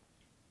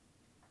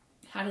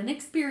had an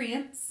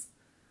experience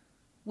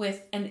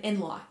with an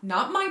in-law,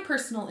 not my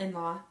personal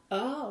in-law.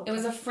 Oh. Okay. It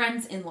was a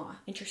friend's in-law.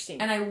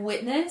 Interesting. And I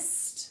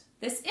witnessed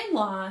this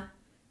in-law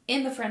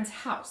in the friend's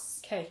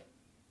house. Okay.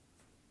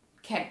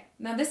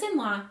 Now this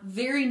in-law,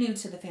 very new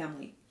to the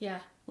family. Yeah.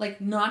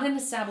 Like, not an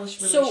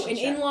established relationship. So, an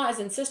in-law as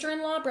in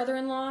sister-in-law,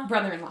 brother-in-law?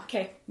 Brother-in-law.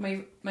 Okay.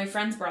 My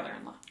friend's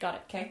brother-in-law. Got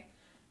it. Okay.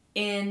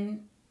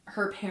 In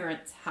her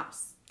parents'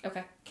 house.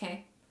 Okay.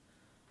 Okay.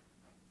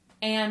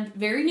 And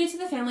very new to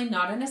the family,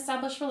 not an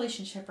established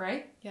relationship,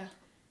 right? Yeah.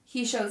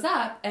 He shows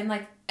up, and,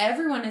 like,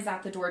 everyone is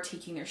at the door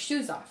taking their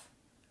shoes off.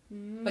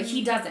 But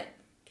he doesn't.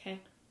 Okay.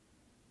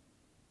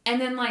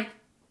 And then, like,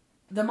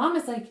 the mom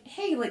is like,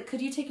 hey, like,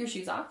 could you take your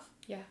shoes off?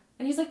 Yeah.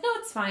 And he's like, no,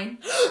 it's fine.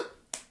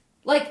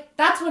 Like,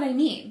 that's what I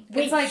mean.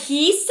 Wait, it's like,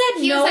 he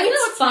said no,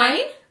 it's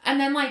fine? And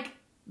then, like,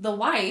 the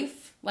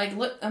wife, like,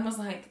 looked and was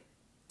like,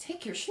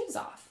 take your shoes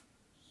off.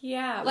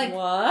 Yeah, like,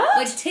 what?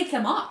 Like, take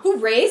them off. Who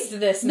raised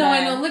this man? No,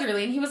 I know,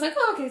 literally. And he was like,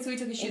 oh, okay, so he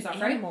took his shoes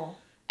off, right?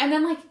 And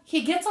then, like,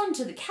 he gets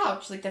onto the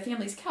couch, like, the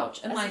family's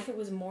couch. And, as like, if it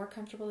was more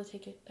comfortable to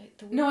take it.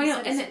 No, I know.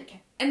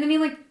 And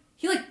then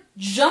he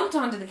jumped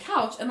onto the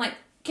couch and, like,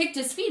 kicked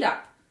his feet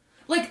up.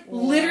 Like,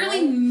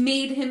 literally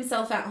made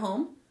himself at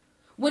home.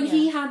 When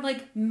he had,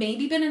 like,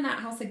 maybe been in that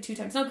house, like, 2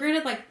 times. Now,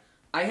 granted, like,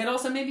 I had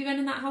also maybe been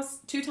in that house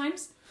 2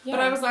 times. Yeah.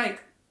 But I was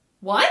like,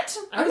 what?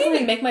 I don't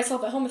even make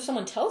myself at home if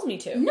someone tells me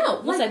to.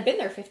 No. Unless I've been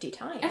there 50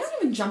 times. I don't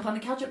even jump on the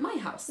couch at my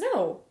house.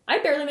 No. I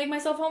barely make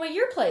myself home at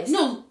your place.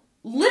 No,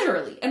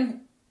 literally.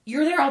 And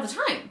you're there all the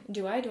time.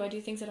 Do I? Do I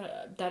do things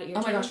that at your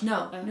Oh my gosh,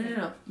 no.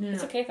 No.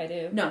 It's okay if I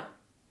do. No.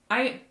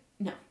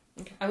 No.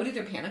 Okay. I would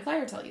either panic lie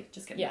or tell you.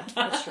 Just kidding. Yeah,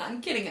 that's true. I'm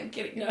kidding.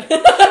 No.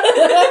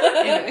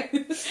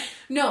 Anyway.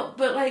 No,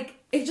 but, like,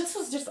 it just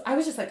was I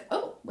was just like,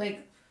 oh,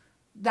 like,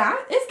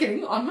 that is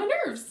getting on my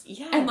nerves.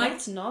 Yeah, and, like,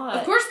 that's not.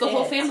 Of course, the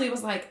whole family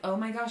was like, oh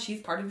my gosh,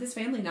 he's part of this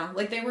family now.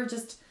 Like, they were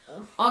just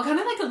all kind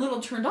of, like, a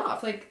little turned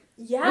off. Like,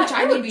 yeah, which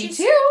I would be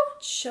too.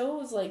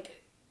 Shows,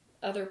 like,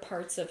 other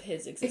parts of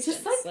his existence.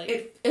 It's just,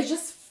 like, it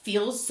just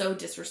feels so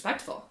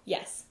disrespectful.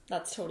 Yes,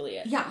 that's totally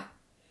it. Yeah.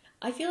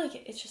 I feel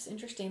like it's just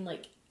interesting,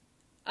 like,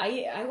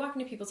 I walk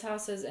into people's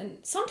houses, and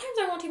sometimes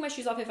I won't take my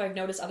shoes off if I've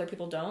noticed other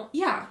people don't.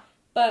 Yeah.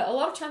 But a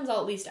lot of times I'll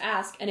at least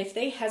ask, and if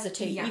they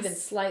hesitate Yes. even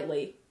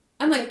slightly,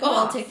 I'm like,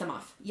 oh, I'll take them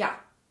off. Yeah.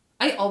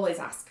 I always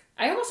ask.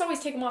 I almost always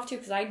take them off, too,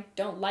 because I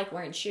don't like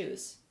wearing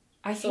shoes.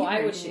 I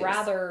would shoes.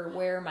 rather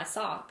wear my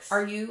socks.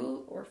 Are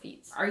you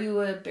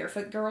a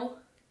barefoot girl?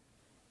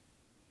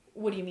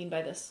 What do you mean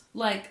by this?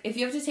 Like, if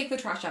you have to take the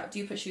trash out, do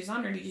you put shoes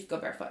on or do you just go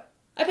barefoot?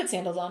 I put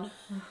sandals on.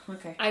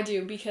 Okay. I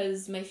do,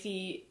 because my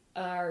feet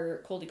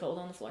are coldy cold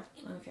on the floor.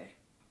 Okay.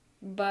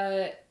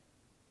 But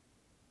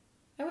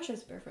I wish I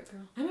was a barefoot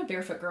girl. I'm a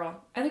barefoot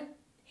girl. I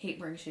hate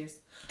wearing shoes.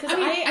 Because I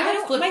mean, I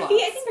don't, flip-flops, my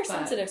feet, I think, are but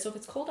sensitive. So if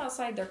it's cold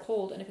outside, they're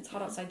cold, and if it's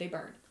hot outside, they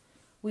burn.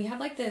 we had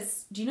like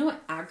this. Do you know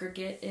what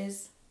aggregate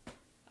is?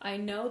 I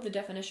know the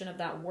definition of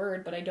that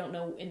word, but I don't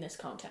know in this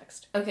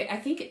context. Okay, I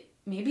think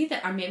maybe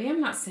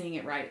I'm not saying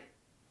it right.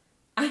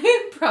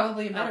 I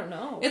probably not. I don't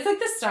know. It's like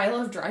the style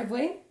of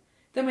driveway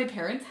that my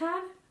parents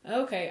had.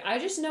 Okay, I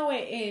just know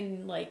it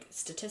in, like,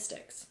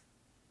 statistics.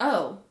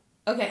 Oh,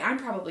 okay. I'm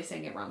probably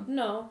saying it wrong.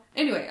 No.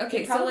 Anyway,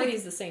 okay. It probably so like,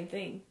 is the same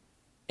thing.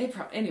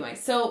 Anyway,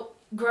 so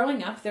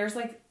growing up,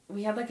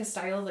 we had like a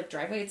style of like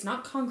driveway. It's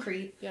not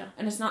concrete. Yeah.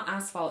 And it's not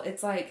asphalt.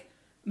 It's like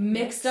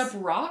mixed up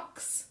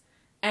rocks,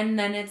 and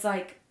then it's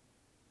like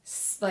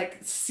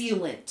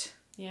sealant.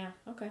 Yeah,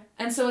 okay.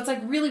 And so it's like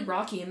really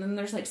rocky, and then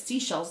there's like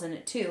seashells in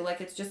it too. Like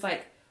it's just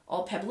like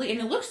all pebbly, and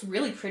it looks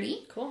really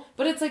pretty. Cool.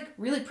 But it's like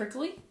really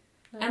prickly.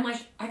 Ouch. And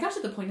like I got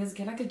to the point as a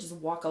kid I could just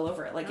walk all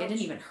over it. Like it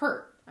didn't even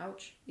hurt.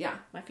 Ouch. Yeah.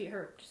 My feet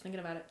hurt just thinking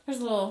about it. There's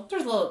a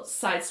little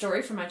side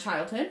story from my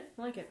childhood.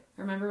 I like it.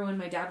 I remember when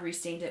my dad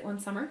restained it one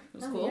summer. It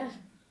was cool. Yeah.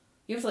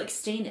 You have to like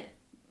stain it.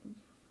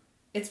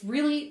 It's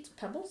really It's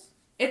pebbles?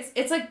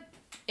 it's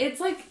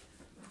like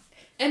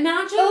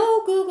imagine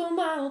Oh, Google,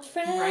 my old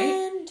friend.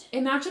 Right?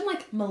 Imagine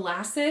like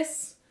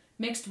molasses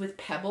mixed with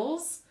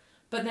pebbles,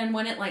 but then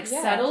when it like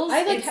settles,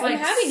 I'm it's like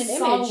having an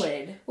solid.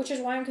 image, which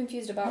is why I'm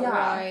confused about Yeah.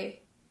 why.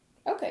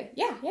 Okay,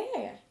 yeah.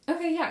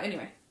 Okay, yeah.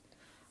 Anyway,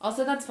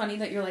 also that's funny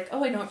that you're like,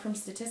 oh, I know it from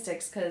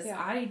statistics because Yeah.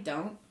 I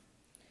don't.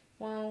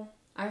 Well,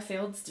 I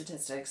failed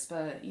statistics,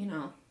 but you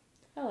know,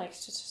 I like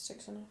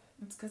statistics enough.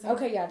 it's because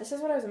Okay, yeah, this is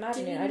what I was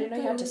imagining. I didn't know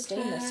you had to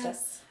stain this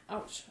class. stuff.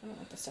 Ouch, I don't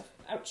like this stuff.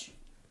 Ouch.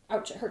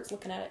 Ouch, it hurts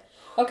looking at it.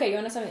 Okay, you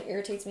want to know something that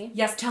irritates me?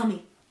 Yes, tell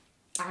me.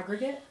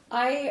 Aggregate?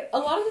 A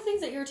lot of the things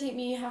that irritate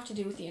me have to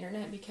do with the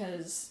internet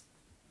because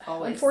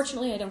Always.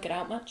 unfortunately I don't get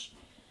out much.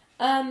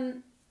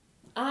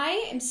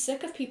 I am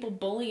sick of people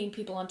bullying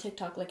people on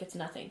TikTok like it's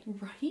nothing.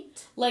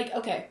 Right? Like,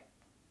 okay,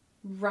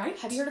 Right?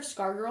 have you heard of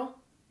Scar Girl?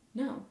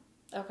 No.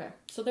 Okay,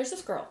 so there's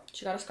this girl.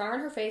 She got a scar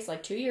on her face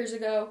like 2 years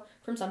ago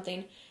from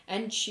something,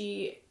 and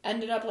she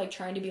ended up like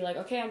trying to be like,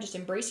 okay, I'm just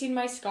embracing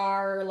my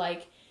scar,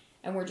 like,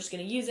 and we're just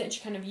gonna use it. And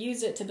she kind of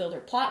used it to build her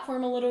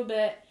platform a little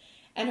bit.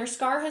 And her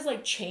scar has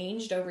like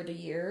changed over the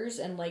years,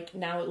 and like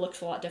now it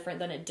looks a lot different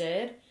than it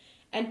did.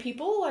 And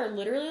people are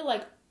literally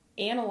like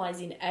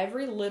analyzing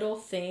every little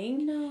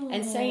thing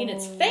and saying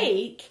it's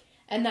fake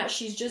and that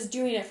she's just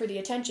doing it for the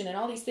attention and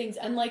all these things.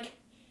 And like,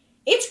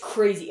 it's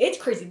crazy. It's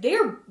crazy.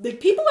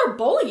 People are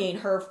bullying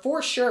her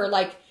for sure.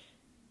 Like,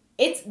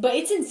 it's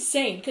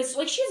insane because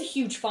like she has a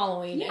huge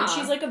following and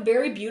she's like a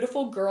very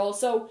beautiful girl.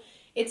 So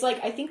it's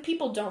like, I think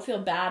people don't feel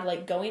bad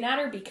like going at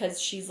her because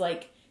she's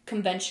like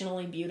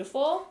conventionally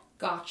beautiful.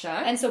 Gotcha.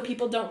 And so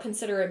people don't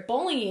consider it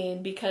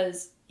bullying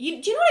because do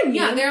you know what I mean?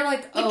 Yeah, they're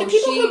like, the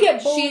people who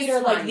get bullied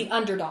are fine. like the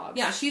underdogs.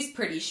 Yeah, she's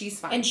pretty. She's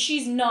fine. And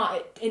she's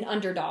not an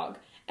underdog.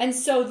 And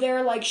so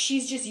they're like,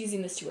 she's just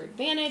using this to her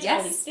advantage,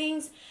 all these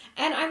things.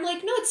 And I'm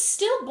like, no, it's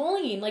still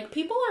bullying. Like,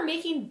 people are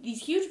making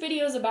these huge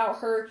videos about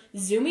her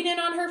zooming in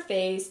on her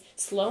face,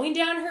 slowing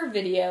down her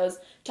videos,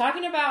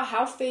 talking about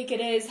how fake it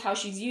is, how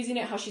she's using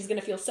it, how she's going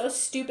to feel so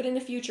stupid in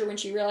the future when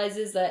she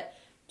realizes that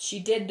she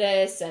did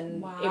this and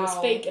it was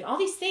fake and all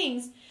these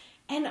things.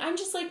 And I'm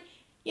just like,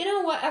 you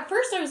know what? At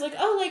first I was like,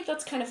 oh, like,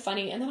 that's kind of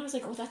funny. And then I was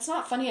like, well, that's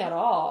not funny at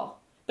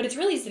all. But it's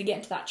really easy to get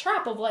into that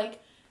trap of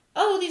like,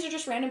 oh, these are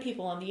just random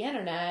people on the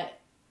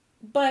internet.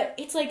 But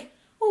it's like,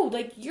 oh,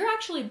 like, you're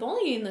actually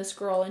bullying this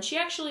girl, and she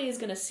actually is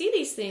going to see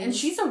these things. And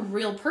she's a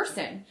real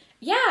person.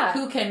 Yeah.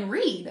 Who can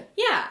read.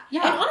 Yeah.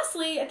 And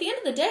honestly, at the end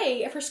of the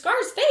day, if her scar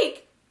is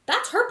fake,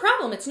 that's her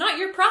problem. It's not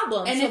your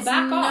problem. And so it's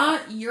back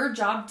not off. your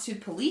job to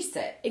police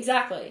it.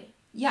 Exactly.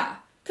 Yeah.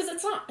 Because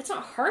it's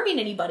not harming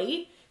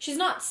anybody. She's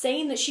not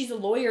saying that she's a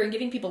lawyer and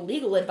giving people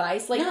legal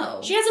advice. Like,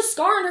 she has a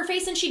scar on her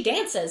face and she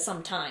dances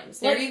sometimes.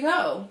 There like, you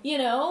go. You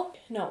know?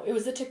 No, it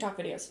was the TikTok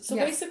videos. So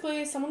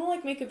basically, someone will,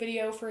 like, make a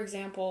video, for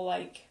example,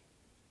 like,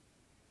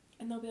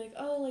 and they'll be like,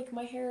 oh, like,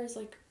 my hair is,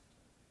 like,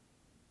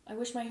 I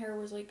wish my hair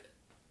was, like,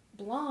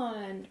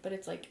 blonde, but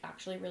it's, like,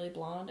 actually really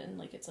blonde, and,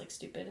 like, it's, like,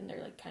 stupid, and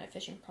they're, like, kind of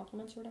fishing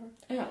compliments or whatever.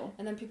 Ew.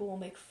 And then people will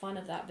make fun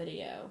of that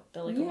video.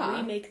 They'll, like,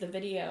 remake the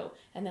video,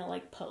 and they'll,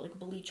 like, put, like,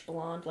 bleach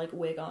blonde, like,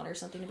 wig on or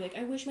something, and be like,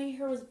 I wish my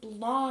hair was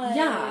blonde.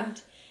 Yeah.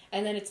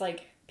 And then it's,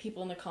 like,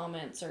 people in the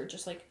comments are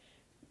just, like,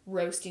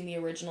 roasting the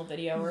original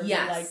video or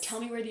yes. be like, tell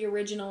me where the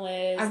original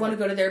is. I want to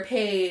go to their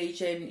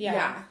page and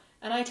yeah.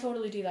 And I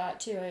totally do that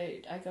too.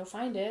 I go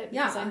find it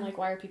because I'm like,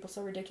 why are people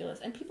so ridiculous?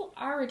 And people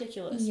are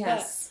ridiculous.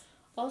 Yes.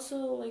 But also,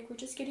 like, we're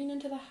just getting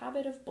into the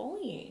habit of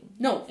bullying.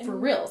 No, for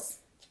reals.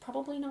 It's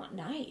probably not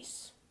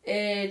nice.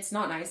 It's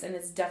not nice, and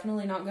it's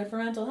definitely not good for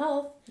mental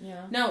health.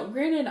 Yeah. Now,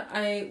 granted,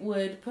 I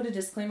would put a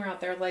disclaimer out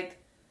there, like,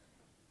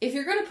 if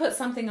you're going to put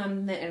something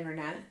on the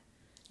internet,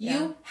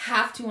 you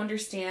have to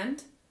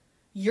understand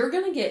you're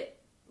going to get,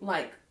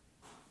 like,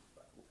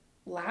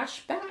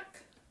 lashback?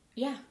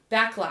 Yeah.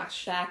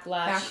 Backlash.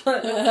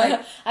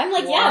 Like, I'm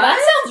like, yeah,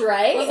 that sounds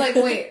right. I was like,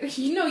 wait,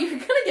 you're going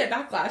to get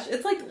backlash.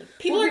 It's like...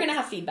 People are going to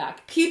have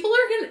feedback. People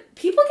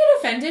get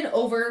offended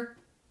over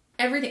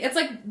everything. It's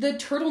like the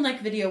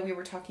turtleneck video we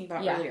were talking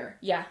about earlier.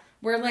 Yeah.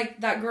 Where,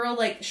 like, that girl,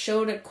 like,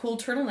 showed a cool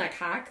turtleneck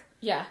hack.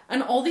 Yeah.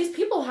 And all these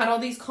people had all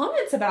these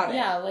comments about it.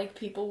 Yeah, like,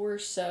 people were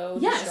so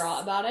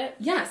distraught about it.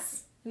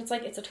 Yes. And it's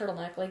like, it's a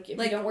turtleneck. Like, if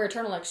you don't wear a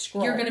turtleneck,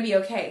 scroll. You're gonna be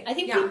okay. I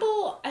think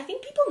people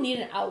need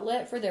an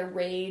outlet for their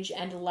rage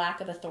and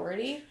lack of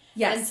authority.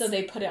 Yes. And so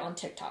they put it on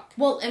TikTok.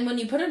 Well, and when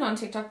you put it on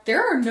TikTok,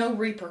 there are no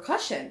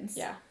repercussions.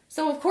 Yeah.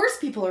 So, of course,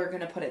 people are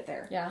gonna put it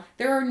there. Yeah.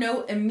 There are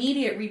no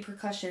immediate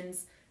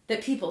repercussions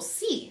that people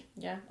see.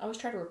 Yeah. I always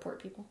try to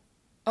report people.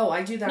 Oh,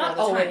 I do that all the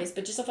time. Not always,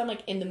 but just if I'm,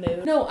 like, in the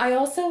mood. No, I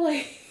also,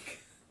 like...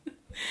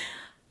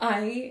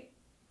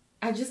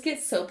 I just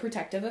get so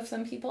protective of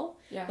some people.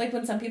 Yeah. Like,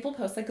 when some people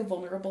post, like, a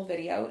vulnerable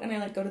video, and I,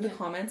 like, go to the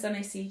comments, and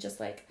I see just,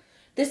 like,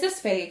 this is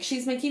fake,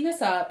 she's making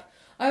this up.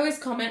 I always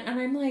comment, and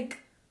I'm like,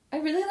 I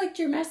really liked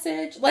your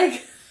message. Like,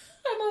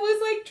 I'm always,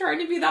 like, trying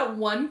to be that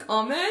one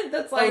comment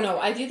that's like... Oh, no,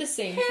 I do the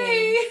same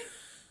thing.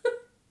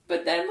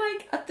 But then,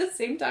 like, at the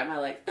same time, I,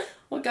 like,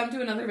 will come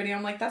to another video,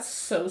 I'm like, that's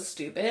so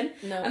stupid.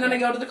 No, and then I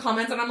go to the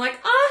comments, and I'm like,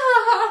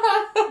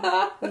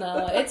 ah!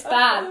 No, it's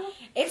bad.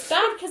 It's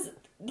bad, because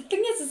the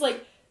thing is,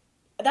 like,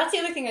 that's the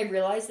other thing I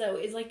realized, though,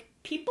 is, like,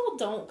 people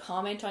don't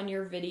comment on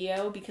your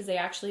video because they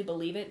actually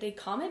believe it. They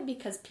comment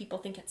because people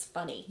think it's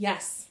funny.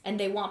 Yes. And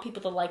they want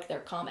people to like their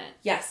comment.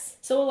 Yes.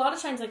 So a lot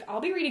of times, like,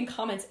 I'll be reading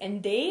comments,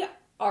 and they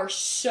are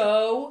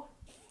so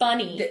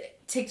funny. The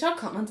TikTok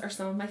comments are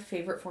some of my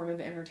favorite form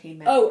of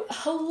entertainment. Oh,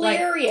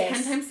 hilarious.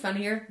 Like, 10 times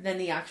funnier than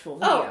the actual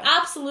video. Oh,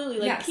 absolutely.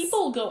 Like,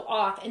 people go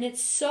off, and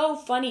it's so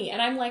funny. And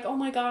I'm like, oh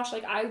my gosh,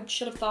 like, I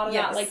should have thought of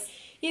that. Like,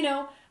 you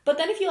know... But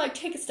then if you, like,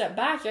 take a step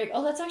back, you're like,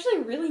 oh, that's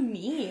actually really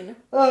mean.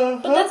 Uh-huh.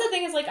 But that's the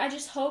thing is, like, I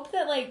just hope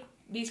that, like,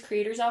 these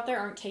creators out there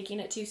aren't taking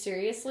it too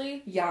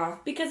seriously. Yeah.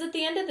 Because at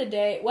the end of the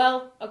day,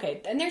 well,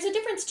 okay, and there's a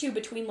difference, too,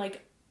 between,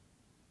 like,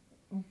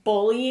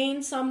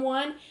 bullying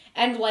someone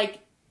and, like,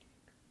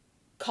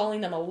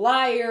 calling them a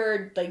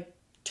liar, like,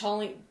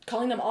 calling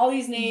them all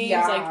these names,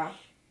 like,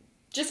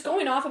 just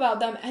going off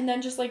about them and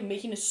then just, like,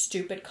 making a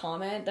stupid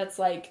comment that's,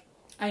 like...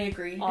 I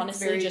agree.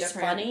 Honestly, just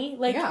different. Funny.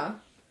 Like... Yeah.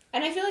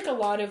 And I feel like a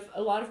lot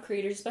of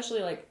creators, especially,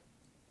 like,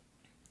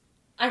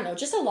 I don't know,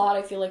 just a lot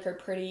I feel like are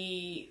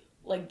pretty,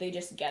 like, they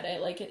just get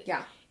it. Like,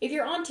 if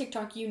you're on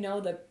TikTok, you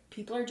know that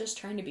people are just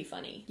trying to be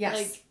funny. Yes.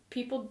 Like,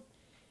 people,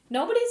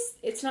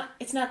 it's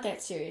not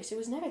that serious. It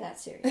was never that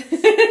serious.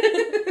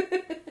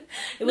 It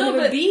will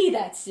never be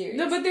that serious.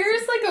 No, but there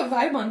is, like, a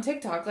vibe on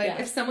TikTok. Like,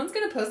 if someone's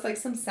gonna post, like,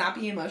 some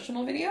sappy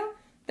emotional video...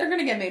 They're going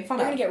to get made fun of.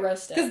 They're going to get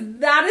roasted. Because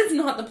that is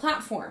not the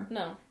platform.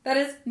 No. That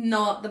is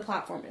not the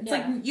platform. It's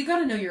like, you got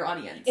to know your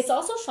audience. It's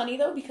also funny,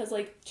 though, because,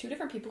 like, two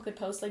different people could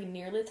post, like,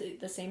 nearly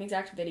the same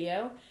exact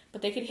video,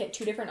 but they could hit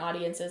two different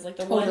audiences. Like,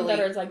 the one that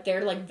is, like, there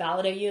to, like,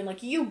 validate you and,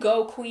 like, you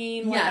go,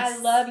 queen. Like, I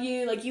love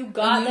you. Like, you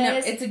got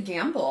this. It's a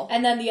gamble.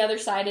 And then the other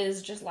side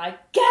is just,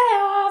 like, get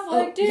off.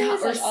 Like, dude. Yeah,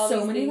 or like, all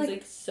so many, things,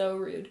 like, so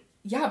rude.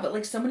 Yeah, but,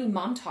 like, so many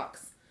mom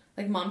talks.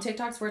 Like, mom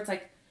TikToks where it's,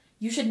 like,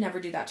 you should never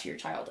do that to your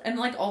child. And,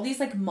 like, all these,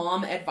 like,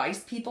 mom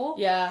advice people.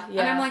 Yeah,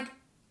 yeah. And I'm like,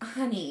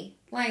 honey,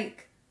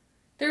 like,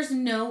 there's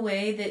no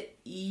way that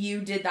you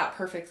did that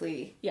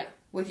perfectly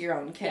with your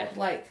own kid. Yeah.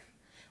 Like,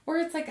 or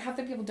it's, like, half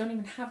the people don't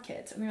even have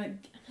kids. And they're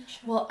like,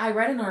 well, I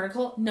read an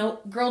article. No,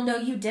 girl, no,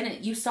 you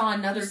didn't. You saw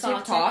another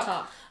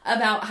TikTok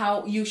about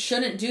how you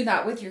shouldn't do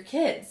that with your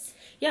kids.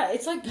 Yeah,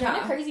 it's, like, kind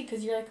of crazy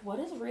because you're like,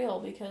 what is real?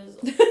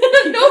 Because... no,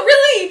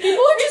 really.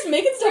 People are just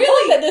making stuff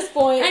up at this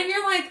point. And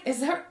you're like,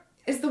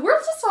 is the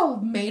world just all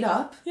made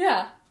up?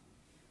 Yeah.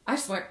 I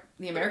swear,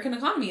 the American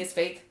economy is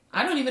fake.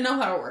 I don't even know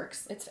how it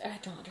works.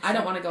 I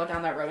don't want to go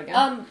down that road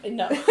again.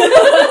 No.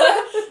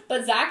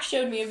 But Zach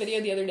showed me a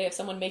video the other day of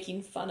someone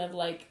making fun of,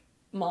 like,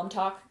 mom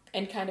talk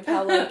and kind of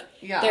how, like,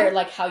 they're,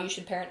 like, how you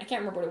should parent. I can't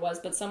remember what it was,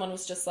 but someone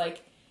was just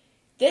like,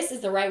 this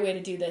is the right way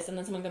to do this. And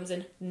then someone comes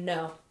in,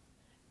 no,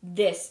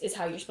 this is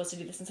how you're supposed to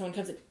do this. And someone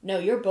comes in, no,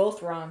 you're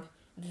both wrong.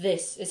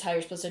 This is how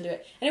you're supposed to do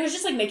it. And it was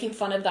just, like, making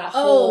fun of that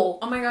whole...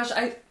 Oh my gosh,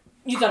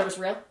 You thought it was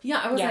real? Yeah,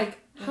 I was like,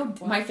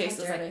 my face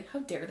was like, how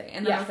dare they?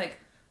 And then I was like,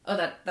 oh,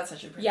 that's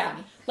actually pretty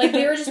funny. Like,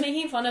 they were just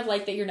making fun of,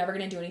 like, that you're never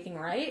going to do anything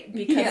right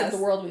because of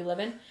the world we live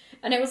in.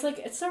 And it was, like,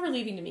 it's so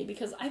relieving to me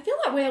because I feel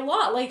that way a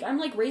lot. Like, I'm,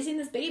 like, raising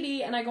this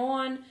baby and I go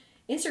on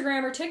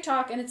Instagram or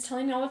TikTok and it's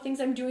telling me all the things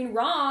I'm doing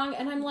wrong.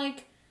 And I'm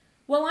like,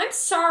 well, I'm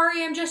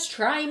sorry. I'm just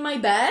trying my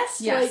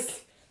best. Yes.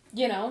 Like,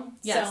 You know?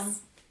 Yes. So,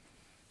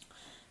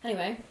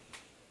 anyway.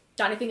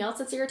 Got anything else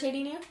that's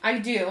irritating you? I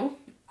do.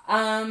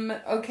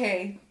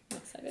 Okay. I'm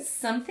excited.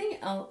 Something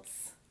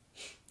else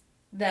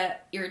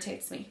that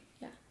irritates me.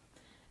 Yeah.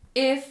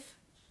 If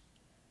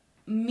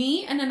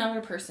me and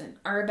another person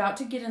are about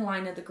to get in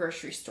line at the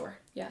grocery store.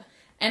 Yeah.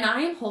 And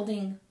I am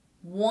holding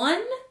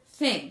one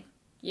thing.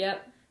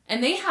 Yep.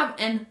 And they have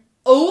an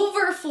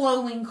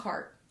overflowing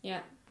cart.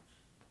 Yeah.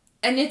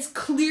 And it's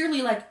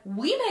clearly like,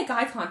 we make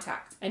eye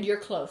contact. And you're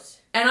close.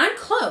 And I'm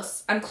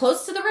close. I'm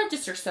close to the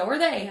register, so are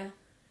they. Yeah.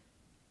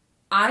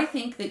 I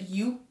think that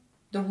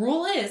the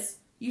rule is,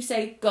 you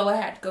say, go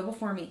ahead, go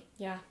before me.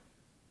 Yeah.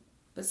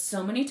 But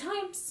so many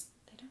times,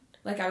 they don't.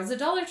 like I was at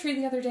Dollar Tree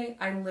the other day,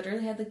 I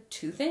literally had like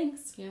 2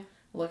 things. Yeah.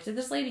 Looked at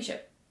this lady,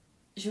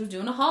 she was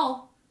doing a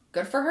haul.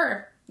 Good for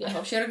her. Yeah. I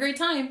hope she had a great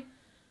time.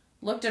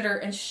 Looked at her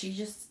and she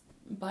just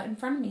butt in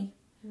front of me.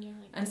 And you're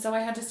like, And so I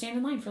had to stand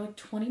in line for like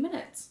 20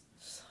 minutes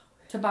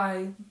to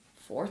buy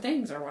 4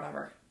 things or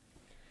whatever.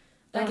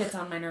 That gets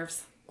on my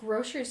nerves.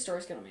 grocery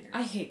stores get on my nerves.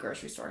 I hate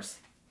grocery stores.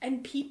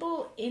 And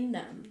people in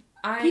them.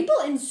 I People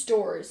in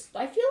stores.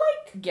 I feel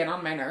like... get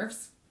on my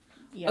nerves.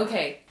 Yeah.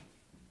 Okay.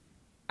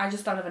 I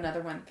just thought of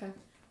another one. Okay.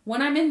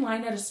 When I'm in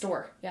line at a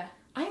store. Yeah.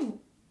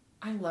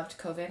 I loved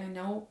COVID. I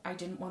know I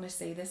didn't want to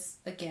say this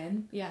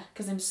again. Yeah.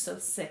 Because I'm so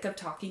sick of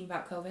talking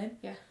about COVID.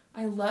 Yeah.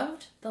 I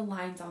loved the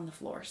lines on the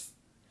floors.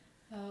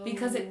 Oh.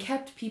 Because it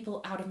kept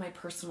people out of my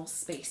personal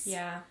space.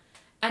 Yeah.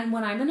 And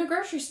when I'm in a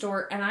grocery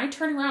store and I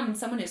turn around and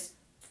someone is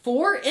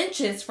 4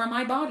 inches from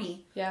my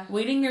body, Yeah.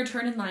 waiting their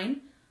turn in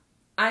line,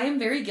 I am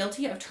very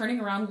guilty of turning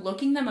around,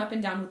 looking them up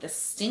and down with a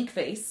stink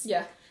face.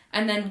 Yeah.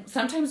 And then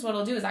sometimes what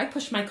I'll do is I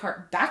push my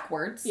cart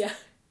backwards. Yeah.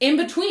 In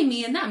between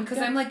me and them. Because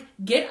Yeah. I'm like,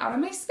 get out of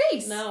my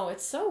space. No,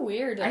 it's so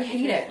weird. I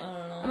hate it. I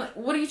don't know. I'm like,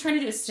 what are you trying to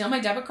do? Steal my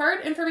debit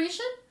card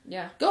information?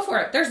 Yeah. Go for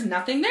it. There's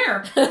nothing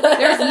there.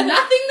 There's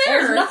nothing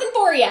there. There's nothing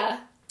for ya.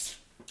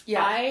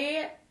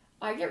 Yeah.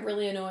 I get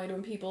really annoyed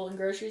when people in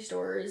grocery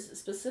stores,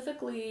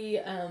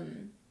 specifically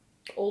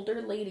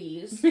older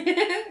ladies,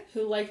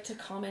 who like to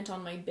comment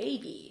on my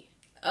baby.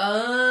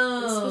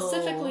 Oh.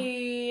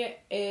 Specifically,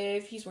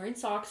 if he's wearing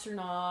socks or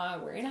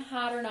not, wearing a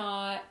hat or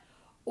not.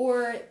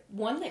 Or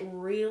one that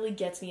really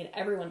gets me, and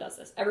everyone does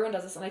this,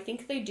 and I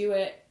think they do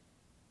it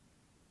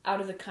out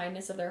of the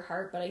kindness of their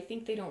heart, but I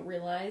think they don't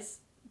realize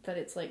that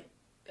it's, like,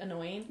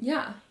 annoying.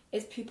 Yeah.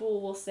 Is people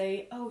will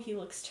say, oh, he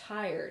looks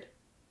tired.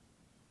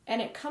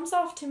 And it comes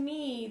off to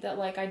me that,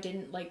 like, I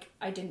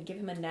didn't give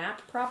him a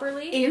nap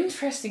properly.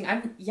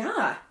 Interesting.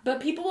 Yeah.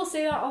 But people will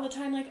say that all the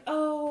time, like,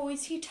 oh,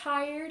 is he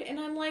tired? And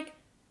I'm like,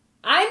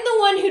 I'm the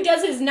one who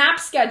does his nap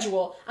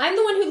schedule. I'm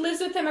the one who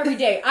lives with him every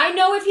day. I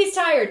know if he's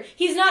tired.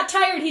 He's not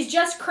tired. He's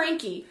just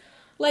cranky.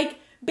 Like,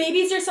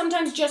 babies are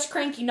sometimes just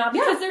cranky. Not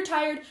because they're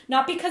tired,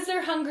 not because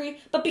they're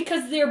hungry, but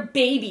because they're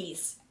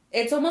babies.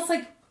 It's almost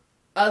like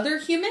other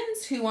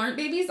humans who aren't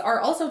babies are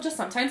also just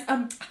sometimes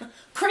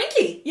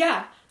cranky.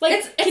 Yeah. Like,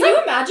 It's can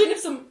you imagine if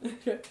some...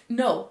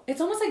 No.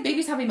 It's almost like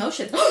babies have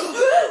emotions.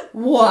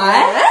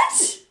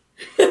 What?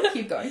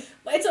 Keep going.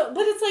 But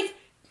it's like...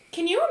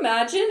 Can you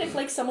imagine if,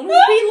 like, someone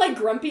was being, like,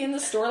 grumpy in the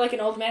store, like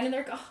an old man, and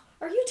they're like, oh,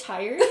 are you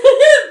tired?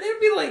 They'd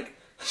be like,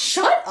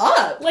 shut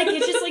up. Like,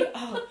 it's just like,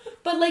 oh.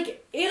 But,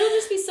 like, it'll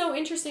just be so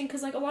interesting,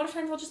 because, like, a lot of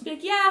times I'll just be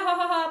like, yeah, ha,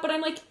 ha, ha. But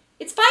I'm like,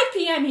 it's 5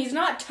 p.m., he's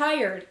not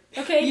tired,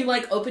 okay? You,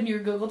 like, open your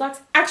Google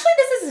Docs. Actually,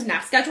 this is his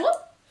nap schedule.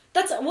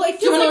 That's, well, it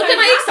Do you feels want to like look at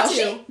my I have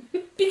Excel to.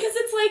 sheet? Because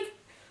it's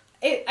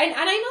like, and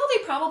I know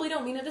they probably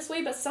don't mean it this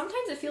way, but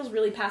sometimes it feels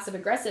really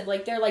passive-aggressive.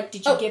 Like, they're like,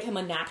 did you give him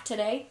a nap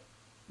today?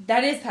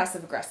 That is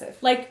passive-aggressive.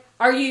 Like,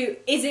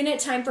 isn't it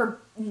time for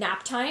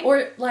nap time?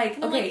 Or, like,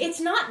 no, okay. like, it's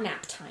not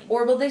nap time.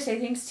 Or will they say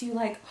things to you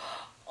like,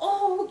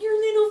 oh, your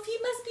little feet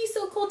must be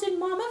so cold. Did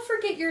Mama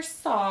forget your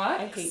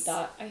socks?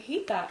 I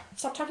hate that.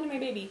 Stop talking to my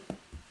baby.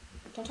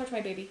 Don't talk to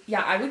my baby.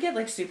 Yeah, I would get,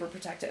 like, super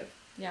protective.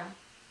 Yeah.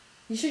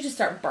 You should just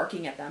start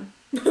barking at them.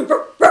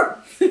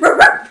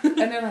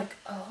 And they're like,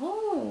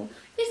 oh,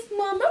 is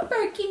Mama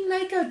barking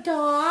like a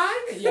dog?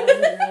 Yeah,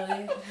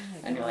 literally. Oh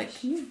and you're like,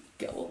 can you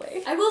go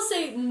away? I will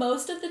say,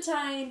 most of the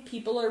time,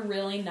 people are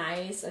really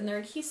nice, and they're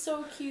like, he's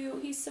so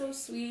cute, he's so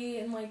sweet,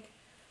 and like...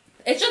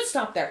 It should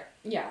stop there.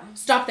 Yeah.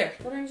 Stop there.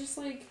 But I'm just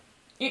like...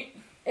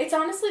 It's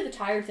honestly the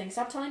tired thing.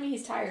 Stop telling me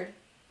he's tired.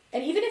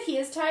 And even if he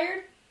is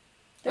tired,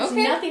 there's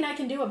nothing I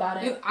can do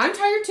about it. I'm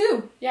tired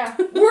too. Yeah.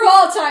 We're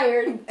all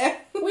tired.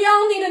 We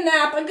all need a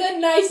nap. A good,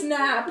 nice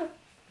nap.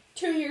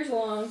 2 years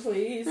long,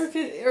 please.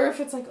 Or if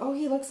it's like, oh,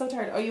 he looks so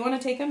tired. Oh, you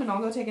want to take him and I'll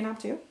go take a nap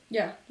too?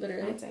 Yeah,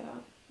 literally. I'd say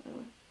that.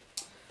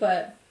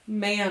 But...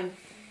 Man.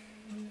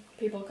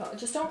 People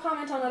just don't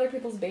comment on other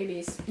people's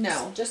babies.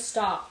 No. Just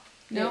stop.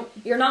 No.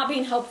 You're not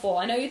being helpful.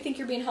 I know you think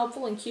you're being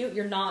helpful and cute.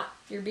 You're not.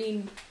 You're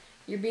being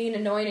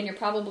annoying, and you're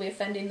probably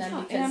offending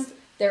them because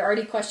they're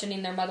already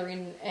questioning their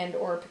mothering and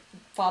or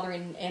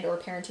fathering and or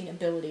parenting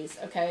abilities,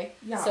 okay?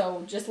 Yeah.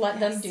 So just let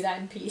them do that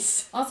in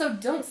peace. Also,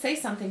 don't say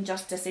something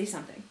just to say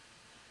something.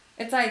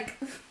 It's like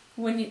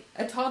when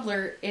a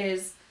toddler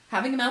is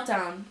having a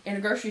meltdown in a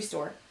grocery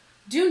store.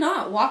 Do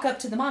not walk up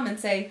to the mom and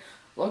say,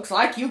 looks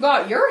like you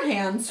got your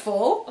hands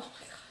full. Oh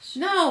my gosh.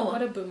 No.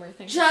 What a boomer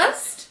thing.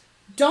 Just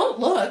don't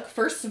look,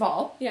 first of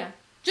all. Yeah.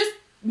 Just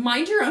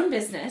mind your own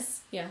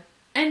business. Yeah.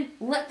 And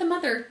let the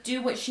mother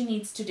do what she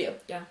needs to do.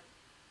 Yeah.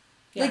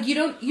 Like, you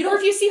don't... Or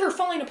if you see her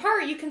falling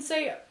apart, you can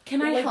say,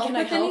 Can I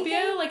help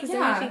you? Like, is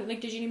there anything... Like,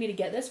 did you need me to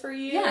get this for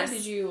you? Yes.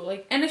 Did you,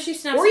 like... And if she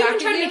snaps or you back can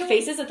try at to you, make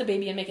faces at the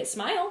baby and make it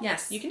smile.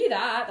 Yes. You can do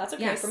that. That's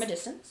okay Yes. from a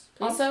distance.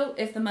 Please. Also,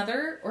 if the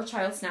mother or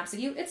child snaps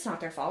at you, it's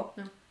not their fault.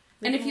 No.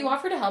 And if you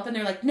offer to help and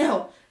they're like,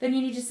 no, then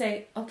you need to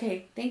say,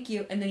 okay, thank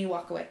you, and then you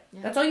walk away.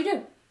 Yeah. That's all you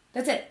do.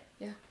 That's it.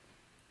 Yeah.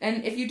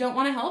 And if you don't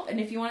want to help and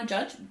if you want to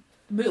judge,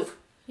 move.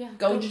 Yeah.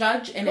 Go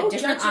judge in a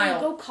different aisle.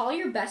 Go call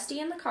your bestie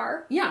in the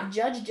car. Yeah.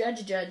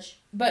 Judge.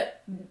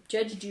 But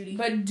Judge Judy.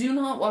 But do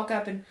not walk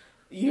up and,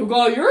 you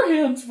got your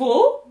hands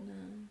full.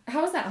 No.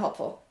 How is that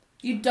helpful?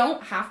 You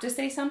don't have to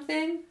say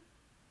something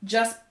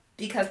just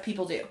because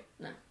people do.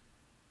 No.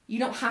 You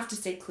don't have to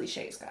say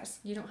cliches, guys.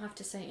 You don't have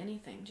to say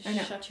anything.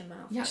 Just shut your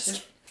mouth. Yeah,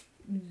 just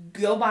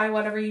go buy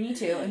whatever you need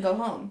to and go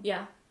home.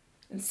 Yeah.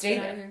 And stay Get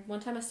out there. of here.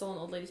 One time I stole an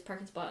old lady's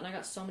parking spot and I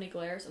got so many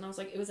glares and I was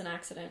like, it was an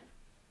accident.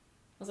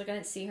 I was like, I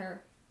didn't see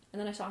her. And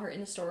then I saw her in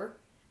the store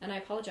and I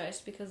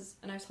apologized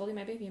and I was holding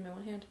my baby in my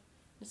one hand.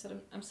 I said,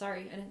 I'm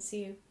sorry, I didn't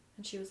see you.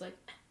 And she was like,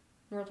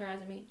 rolled her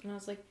eyes at me. And I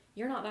was like,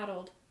 you're not that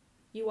old.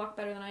 You walk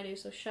better than I do,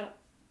 so shut up.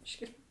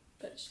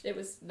 But it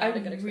was not a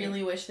good experience. I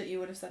really wish that you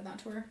would have said that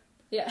to her.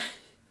 Yeah.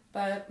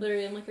 But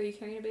literally, I'm like, are you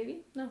carrying a baby?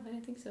 No, I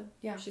didn't think so.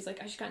 Yeah. She's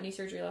like, I just got knee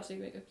surgery last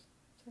week. Like, oops,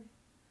 sorry.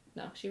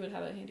 No, she would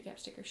have a handicap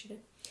sticker. She did.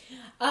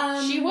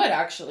 She would,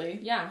 actually.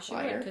 Yeah, she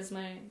would, because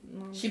my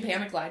mom... She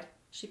panic lied.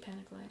 She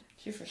panic lied.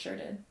 She for sure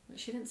did.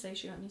 She didn't say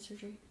she got knee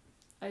surgery.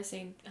 I was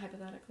saying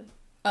hypothetically.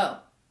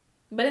 Oh.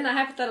 But in that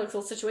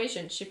hypothetical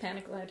situation, she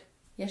panic lied.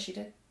 Yes, she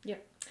did.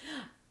 Yep.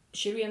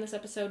 Should we end this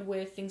episode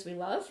with things we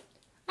love?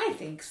 I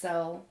think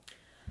so.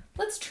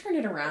 Let's turn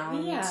it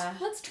around. Yeah.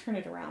 Let's turn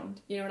it around.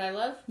 You know what I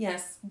love?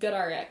 Yes.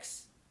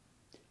 GoodRx.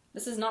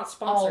 This is not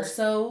sponsored.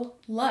 Also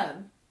love.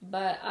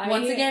 But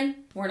Once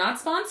again, we're not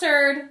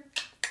sponsored.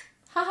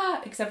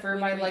 Haha. Except for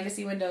my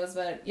legacy windows,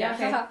 but yeah,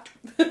 okay.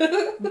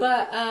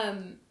 But,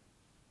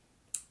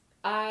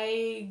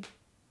 I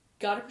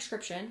got a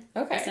prescription.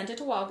 Okay. I sent it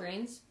to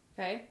Walgreens.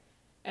 Okay.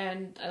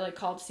 And I,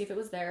 called to see if it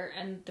was there,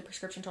 and the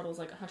prescription total was,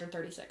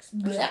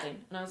 $136 or something.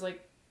 And I was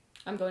like,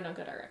 I'm going on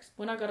GoodRx.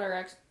 Went on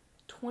GoodRx,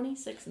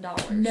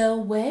 $26. No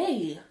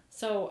way.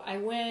 So I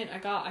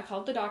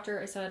called the doctor.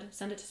 I said,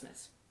 send it to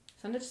Smith's.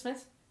 Send it to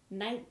Smith's.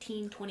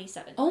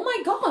 $19.27. Oh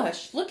my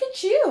gosh, look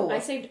at you. I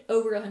saved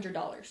over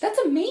 $100. That's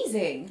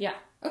amazing. Yeah.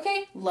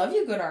 Okay, love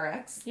you,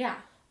 GoodRx. Yeah.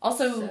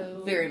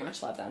 Also, very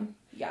much love them.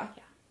 Yeah.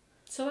 Yeah.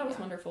 So that was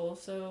wonderful.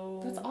 So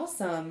that's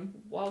awesome.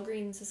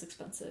 Walgreens is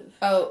expensive.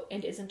 Oh.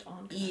 And isn't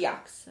on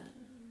GoodRx. Yeah.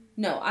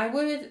 No,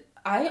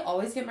 I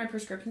always get my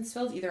prescriptions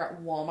filled either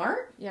at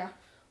Walmart. Yeah.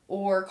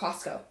 Or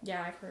Costco.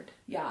 Yeah, I've heard.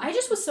 Yeah. I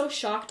just was so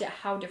shocked at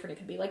how different it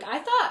could be. I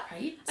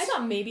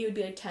thought maybe it would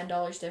be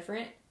 $10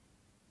 different.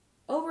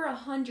 Over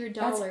 $100.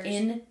 That's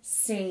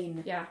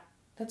insane. Yeah.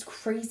 That's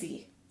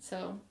crazy.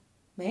 So.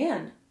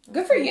 Man.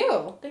 Good for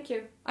you. Thank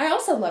you. I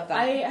also love that.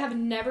 I have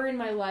never in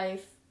my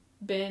life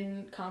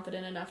been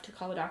confident enough to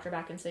call a doctor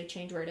back and say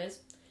change where it is.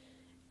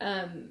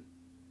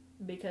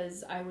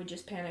 Because I would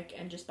just panic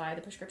and just buy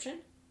the prescription.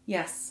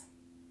 Yes.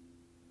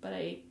 But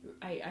I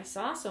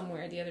saw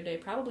somewhere the other day,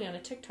 probably on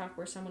a TikTok,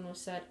 where someone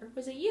said, or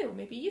was it you?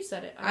 Maybe you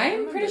said it.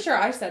 I'm pretty sure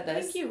I said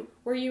this. Thank you.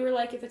 Where you were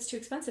like, if it's too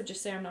expensive,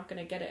 just say I'm not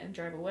going to get it and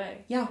drive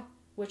away. Yeah.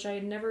 Which I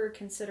had never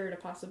considered a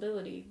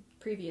possibility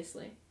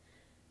previously.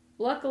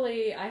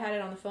 Luckily, I had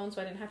it on the phone, so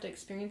I didn't have to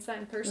experience that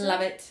in person. Love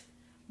it.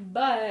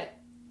 But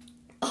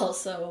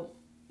also,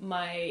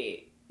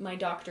 my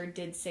doctor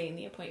did say in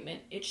the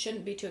appointment, it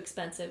shouldn't be too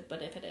expensive,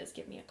 but if it is,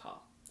 give me a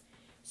call.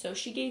 So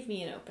she gave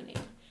me an opening.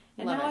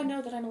 And now I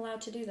know that I'm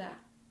allowed to do that.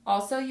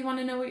 Also, you want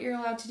to know what you're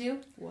allowed to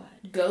do?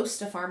 What?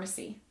 Ghost a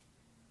pharmacy.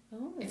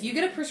 Oh. If you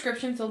get a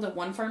prescription filled at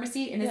one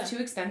pharmacy and it's too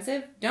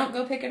expensive, don't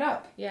go pick it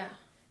up. Yeah.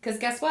 Because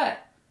guess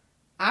what?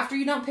 After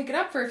you don't pick it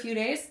up for a few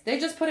days, they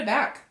just put it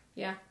back.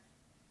 Yeah.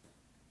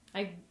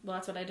 Well,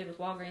 that's what I did with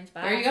Walgreens.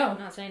 But there you go. I'm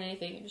not saying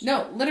anything.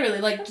 No,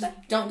 literally, just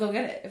don't go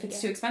get it if it's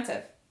too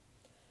expensive.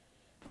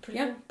 Pretty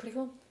cool. Pretty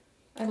cool.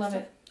 I love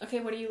it. Okay,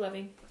 what are you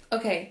loving?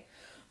 Okay.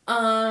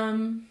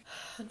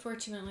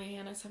 Unfortunately,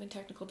 Anna's having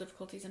technical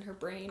difficulties in her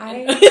brain.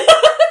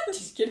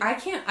 Just kidding.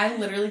 I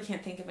literally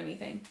can't think of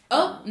anything.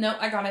 Oh, no,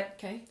 I got it.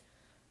 Okay.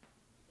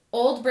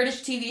 Old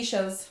British TV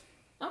shows.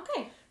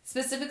 Okay.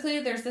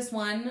 Specifically, there's this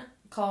one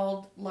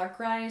called Lark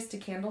Rise to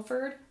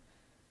Candleford.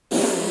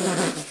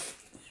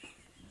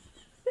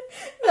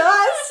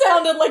 That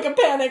sounded like a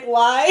panic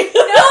lie.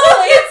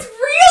 No, it's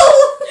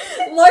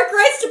real! Lark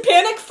Rise to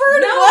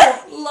Panicford? No,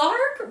 what?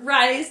 Lark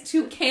Rise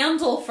to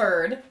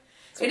Candleford.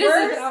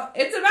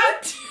 It's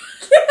about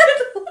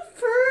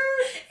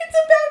It's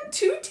about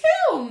two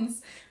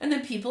towns. And the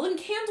people in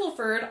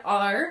Candleford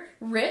are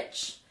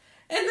rich,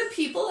 and the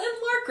people in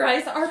Lark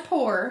Rise are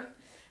poor.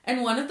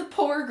 And one of the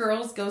poor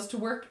girls goes to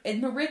work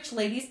in the rich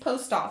lady's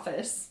post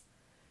office.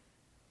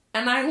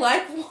 And I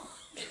like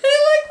I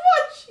like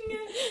watching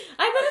it.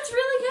 I bet it's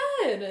really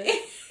good.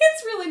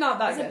 It's really not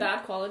that good. Is it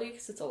bad quality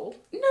because it's old?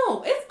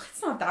 No,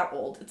 it's not that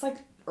old. It's like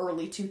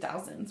early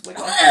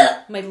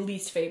 2000s. My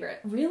least favorite.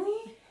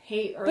 Really?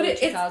 Hate early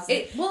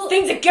 2000s. Well,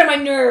 things that get on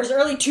my nerves.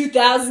 Early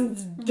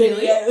 2000s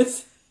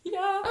videos.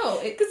 Yeah. Oh,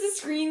 because the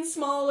screen's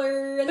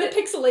smaller and the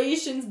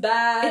pixelation's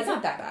bad. It's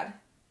not that bad.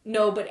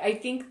 No, but I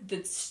think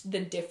that's the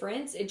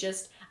difference.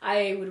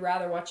 I would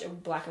rather watch a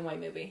black and white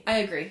movie. I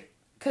agree.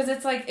 Because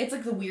it's like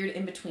the weird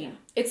in between.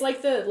 It's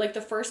like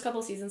the first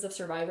couple seasons of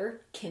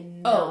Survivor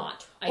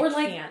cannot. Or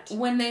I can't.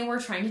 when they were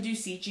trying to do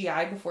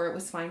CGI before it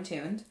was fine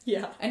tuned.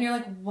 Yeah. And you're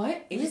like,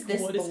 what is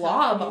this what is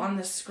blob happening? on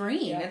the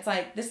screen? Yeah. It's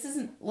like, this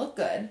doesn't look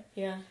good.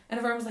 Yeah. And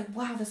everyone was like,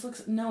 wow, this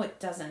looks... No, it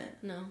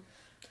doesn't. No.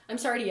 I'm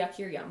sorry to yuck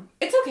your yum.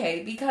 It's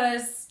okay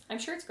because... I'm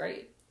sure it's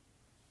great.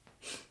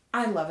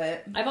 I love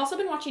it. I've also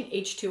been watching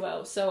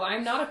H2O, so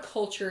I'm not a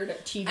cultured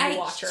TV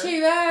watcher.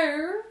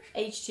 H2O.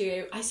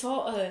 H2O. I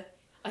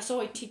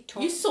saw a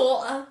TikTok. You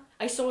saw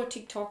I saw a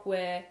TikTok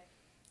where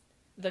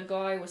the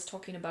guy was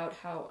talking about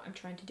how I'm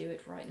trying to do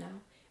it right now,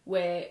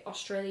 where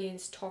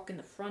Australians talk in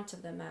the front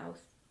of their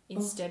mouth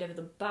instead of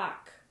the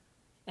back,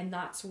 and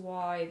that's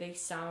why they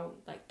sound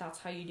like that's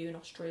how you do an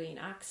Australian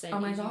accent. Oh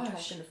my You gosh!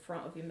 talk in the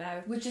front of your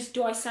mouth. Which is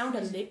do I sound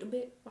a little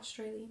bit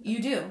Australian?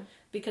 You do.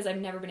 Because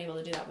I've never been able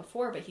to do that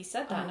before, but he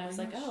said that, and I was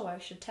like, gosh. oh, I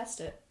should test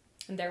it.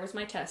 And there was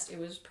my test. It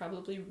was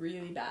probably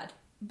really bad.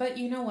 But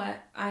you know what?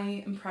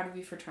 I am proud of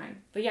you for trying.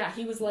 But yeah,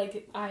 he was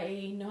like,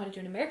 I know how to do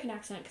an American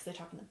accent because they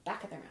talk in the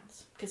back of their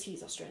mouths. Because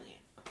he's Australian.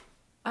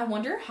 I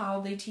wonder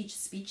how they teach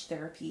speech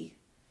therapy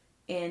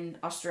in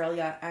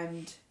Australia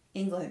and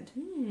England.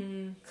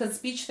 Because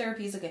speech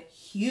therapy is like a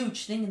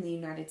huge thing in the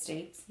United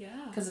States.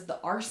 Yeah. Because of the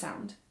R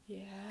sound.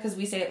 Yeah. Because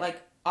we say it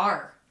like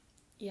R.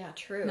 Yeah,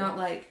 true. Not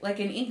like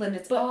in England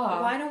it's but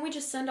ah. why don't we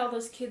just send all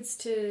those kids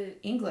to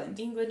England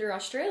or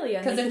Australia?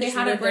 Because if they just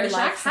had a live their British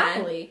life accent,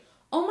 happily,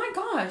 oh my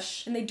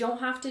gosh. and they don't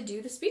have to do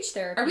the speech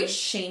therapy. Are we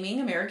shaming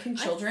American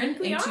children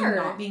into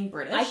not being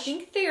British? I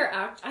think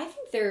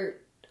they're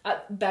a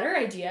better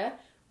idea.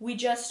 We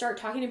just start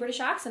talking in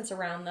British accents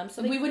around them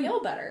so they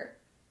feel better.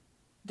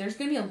 There's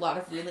going to be a lot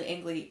of really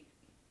angry...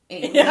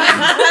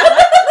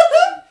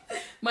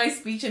 My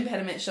speech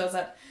impediment shows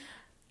up.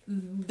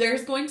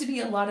 There's going to be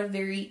a lot of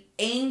very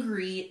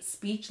angry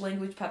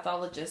speech-language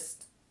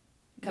pathologists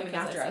coming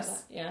after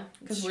us. Yeah.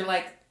 Because we're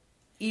like,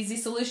 easy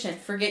solution.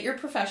 Forget your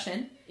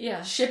profession.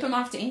 Yeah. Ship him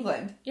off to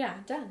England. Yeah,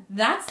 done.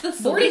 That's the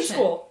solution. Boarding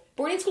school.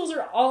 Boarding schools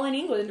are all in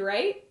England,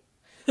 right?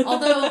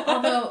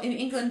 although in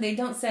England they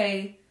don't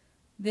say,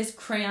 this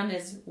crayon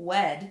is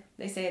wed.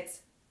 They say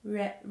it's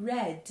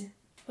red.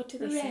 What do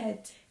they say?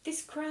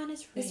 This crayon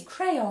is red. This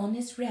crayon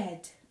is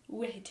red.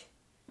 Red.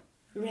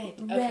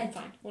 Okay,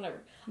 fine. Whatever.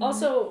 Mm-hmm.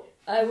 Also,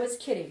 I was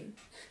kidding.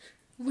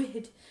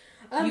 Red.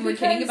 You were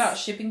kidding about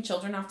shipping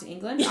children off to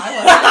England? I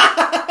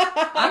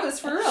wasn't. I was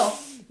for real.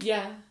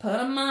 Yeah. Put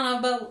them on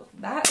a boat.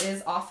 That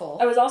is awful.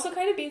 I was also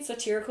kind of being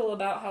satirical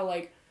about how,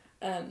 like,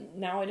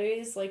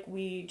 nowadays, like,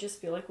 we just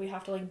feel like we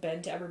have to, like,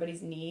 bend to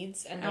everybody's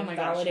needs and, like,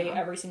 validate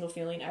every single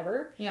feeling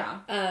ever.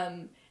 Yeah.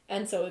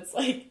 And so it's,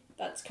 like,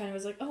 that's kind of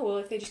was like, oh, well,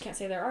 if they just can't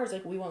say they're ours,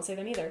 like, we won't say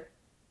them either.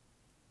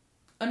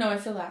 Oh, no, I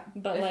feel that.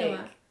 But, I like, feel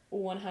that.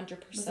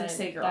 100%,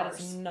 that that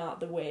is not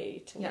the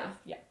way to live.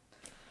 Yeah.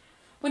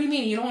 What do you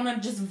mean? You don't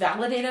want to just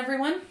validate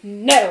everyone?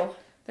 No.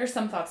 There's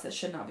some thoughts that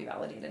should not be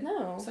validated.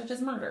 No. Such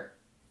as murder.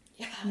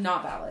 Yeah.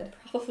 Not valid.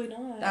 Probably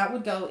not. That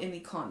would go in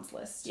the cons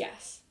list.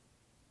 Yes.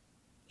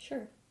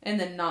 Sure. And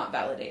the not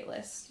validate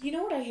list. You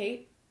know what I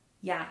hate?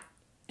 Yeah.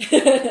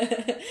 Everybody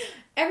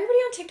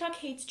on TikTok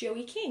hates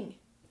Joey King.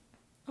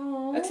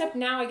 Oh. Except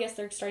now I guess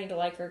they're starting to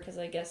like her because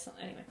I guess...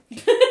 Anyway.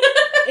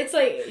 It's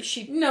like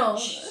she... No.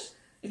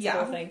 It's a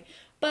whole thing.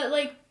 But,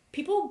 like,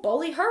 people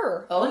bully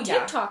her on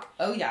TikTok.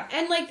 Oh, yeah.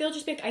 And, like, they'll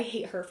just be like, I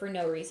hate her for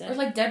no reason. Or,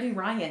 like, Debbie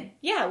Ryan.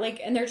 Yeah, like,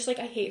 and they're just like,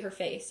 I hate her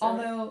face.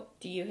 Although... Like,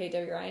 do you hate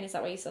Debbie Ryan? Is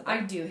that why you said that? I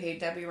do hate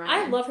Debbie Ryan.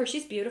 I love her.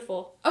 She's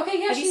beautiful. Okay,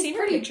 yeah, Have she's you seen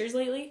pretty. her pictures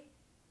lately?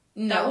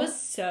 No. That was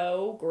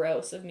so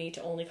gross of me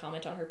to only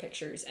comment on her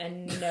pictures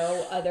and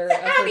no other of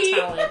her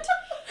talent.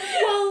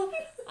 Well...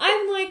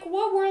 I'm like,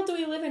 what world do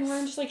we live in where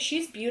I'm just like,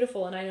 she's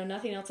beautiful and I know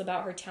nothing else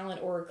about her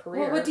talent or her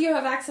career. Well, what do you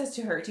have access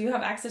to her? Do you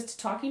have access to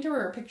talking to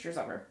her or pictures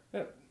of her?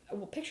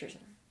 Well, pictures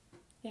of her.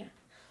 Yeah.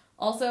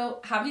 Also,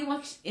 have you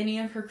watched any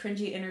of her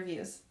cringy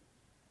interviews?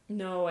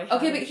 No, I haven't.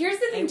 Okay, but here's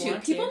the thing too.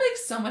 People to. make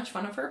so much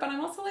fun of her, but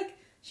I'm also like,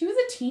 she was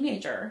a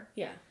teenager.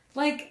 Yeah.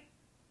 Like,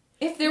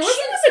 if there was...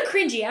 She was a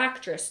cringy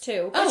actress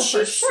too. Oh,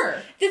 for sure.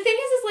 The thing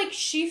is like,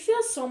 she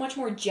feels so much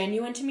more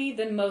genuine to me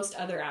than most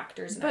other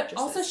actors and actresses.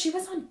 But also, she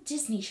was on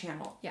Disney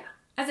Channel. Yeah.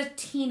 As a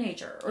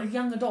teenager or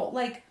young adult.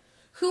 Like,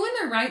 who in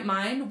their right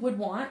mind would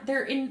want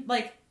their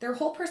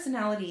whole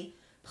personality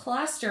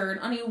plastered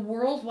on a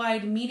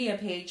worldwide media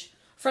page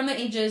from the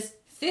ages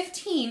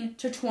 15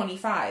 to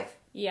 25?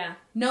 Yeah.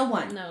 No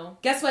one. No.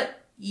 Guess what?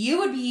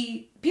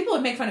 People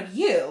would make fun of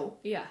you.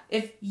 Yeah.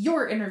 If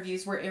your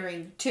interviews were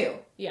airing too.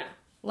 Yeah.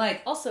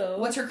 Like, also,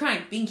 what's her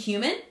crime? Being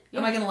human? Yeah.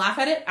 Am I going to laugh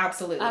at it?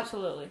 Absolutely.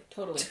 Absolutely.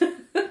 Totally.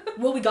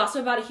 Will we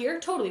gossip about it here?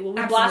 Totally. Will we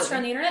Absolutely. blast her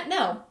on the internet?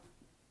 No.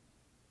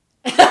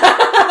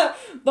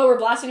 But we're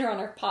blasting her on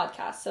our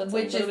podcast, so it's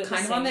Which a little is bit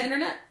kind of on the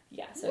internet.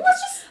 Yeah. So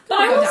Let's just but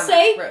I go will down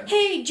say, that road.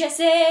 hey,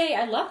 Jesse,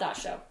 I love that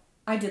show.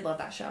 I did love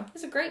that show. It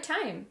was a great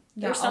time.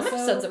 Yeah, There were some also-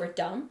 episodes that were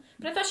dumb,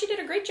 but I thought she did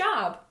a great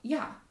job.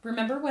 Yeah.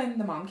 Remember when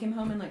the mom came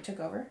home and like took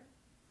over?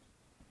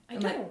 I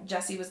And don't. like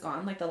Jessie was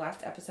gone, like the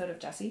last episode of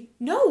Jessie.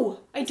 No,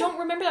 I don't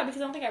remember that because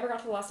I don't think I ever got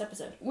to the last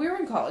episode. We were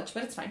in college,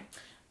 but it's fine.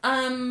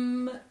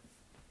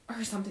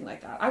 Or something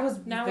like that. I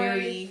was Now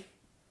very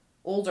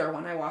older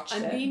when I watched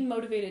I'm it. being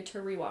motivated to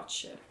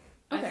rewatch it.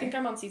 I Okay. think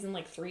I'm on season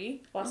like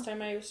 3. Last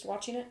time I was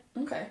watching it.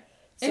 Okay.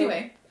 So,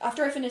 Anyway.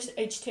 after I finished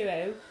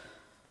H2O.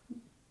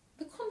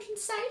 The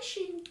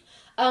condensation.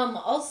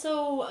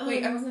 Also.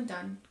 Wait, I wasn't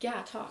done.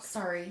 Yeah, talk.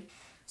 Sorry.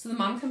 So the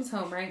mom comes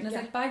home, right? And is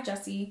Yeah. like, bye,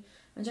 Jessie.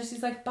 And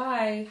Jessie's like,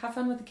 bye. Have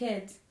fun with the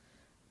kids.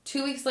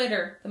 2 weeks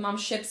later, the mom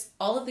ships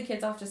all of the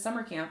kids off to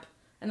summer camp.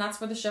 And that's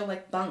where the show,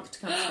 like, Bunked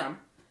comes from.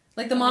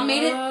 Like, the mom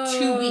made it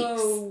 2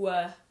 weeks.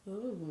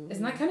 Ooh.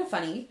 Isn't that kind of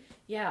funny?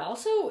 Yeah,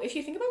 also, if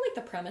you think about, like,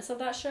 the premise of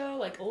that show,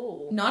 like,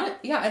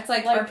 Yeah, it's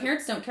like, Like- our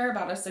parents don't care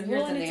about us, so here's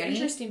well, a and it's nanny.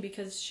 interesting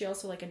because she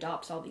also, like,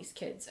 adopts all these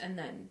kids, and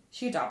then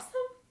She adopts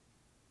them?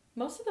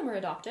 most of them are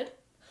adopted.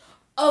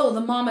 Oh,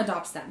 the mom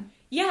adopts them.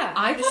 Yeah.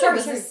 I thought Sorry,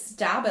 it was a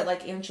stab at,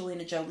 like,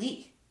 Angelina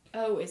Jolie.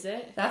 Oh, is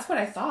it? That's what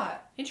I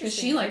thought. Because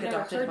Interesting. she, like, I've never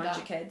adopted a heard bunch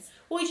that. of kids.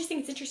 Well, I just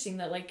think it's interesting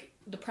that, like,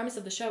 the premise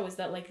of the show is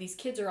that, like, these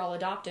kids are all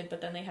adopted,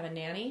 but then they have a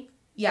nanny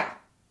Yeah.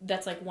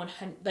 that's, like,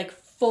 100, like,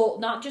 full,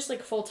 not just,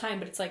 like, full time,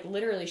 but it's, like,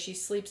 literally she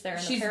sleeps there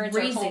and She's the parents are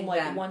raising home, like,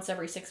 them. once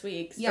every 6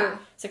 weeks. Yeah. Or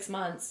 6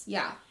 months.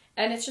 Yeah.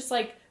 And it's just,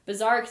 like,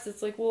 bizarre because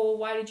it's like, well,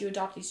 why did you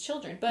adopt these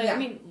children? But, Yeah. I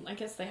mean, I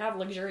guess they have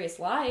luxurious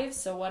lives,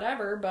 so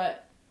whatever,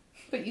 but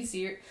But you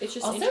see, it's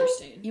just also,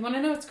 interesting. you want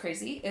to know what's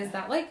crazy? Is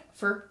that, like,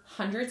 for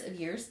hundreds of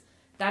years,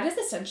 that is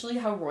essentially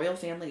how royal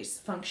families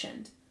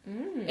functioned.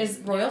 Is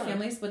royal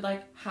families would,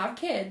 like, have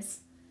kids,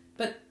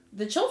 but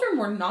the children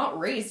were not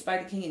raised by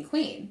the king and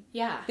queen.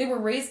 Yeah. They were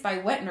raised by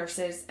wet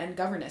nurses and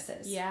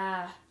governesses.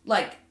 Yeah.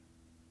 Like,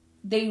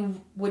 they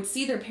would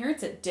see their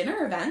parents at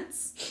dinner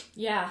events,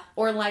 Yeah.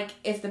 or, like,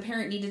 if the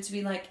parent needed to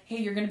be like, hey,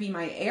 you're going to be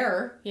my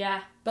heir.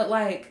 Yeah. But,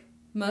 like,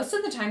 most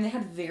of the time they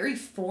had very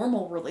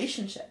formal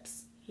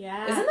relationships.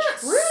 Yeah. Isn't that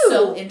true?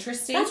 so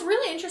interesting? That's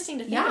really interesting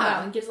to think Yeah.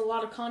 about and gives a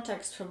lot of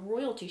context for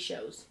royalty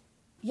shows.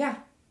 Yeah.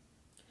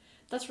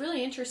 That's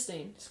really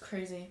interesting. It's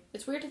crazy.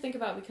 It's weird to think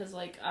about because,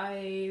 like,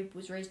 I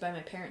was raised by my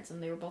parents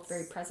and they were both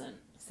very present.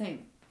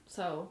 Same.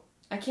 So,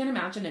 I can't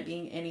imagine it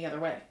being any other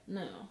way.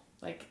 no.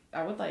 Like,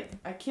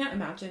 I can't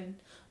imagine,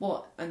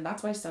 well, and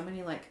that's why so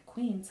many, like,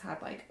 queens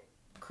had, like,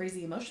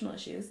 crazy emotional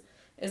issues,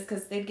 is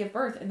because they'd give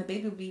birth and the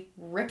baby would be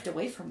ripped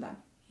away from them.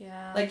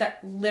 Yeah. Like, that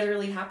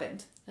literally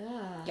happened.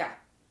 Ah. Yeah.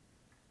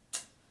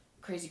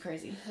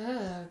 Crazy.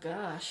 Oh,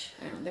 gosh.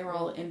 I know, they were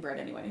all inbred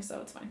anyway,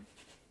 so it's fine.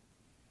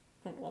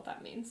 I don't know what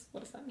that means.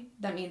 What does that mean?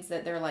 That means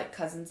that they're, like,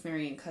 cousins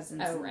marrying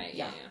cousins. Oh, and- right.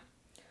 Yeah.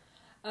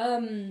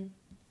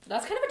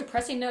 That's kind of a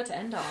depressing note to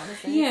end on.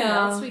 Is there anything Yeah.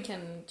 else we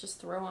can just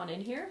throw on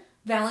in here?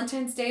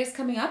 Valentine's Day is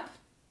coming up.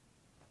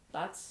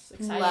 That's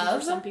exciting Love.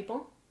 for some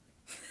people.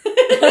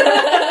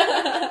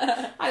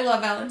 I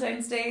love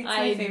Valentine's Day. It's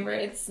my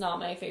favorite. It's not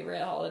my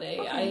favorite holiday.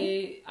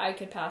 Okay. I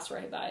could pass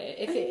right by it.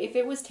 If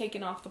it was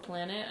taken off the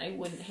planet, I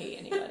wouldn't hate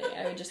anybody.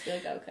 I would just be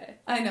like, okay,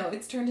 I know,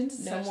 it's turned into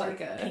no such more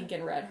like a... pink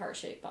and red heart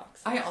shaped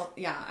box. I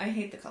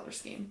hate the color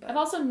scheme. But I've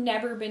also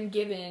never been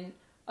given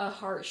a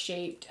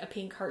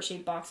pink heart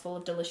shaped box full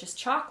of delicious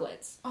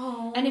chocolates.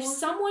 Oh. And if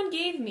someone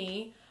gave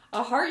me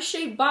a heart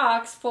shaped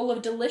box full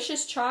of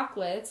delicious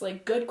chocolates,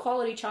 like good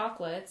quality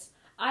chocolates,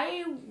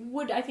 I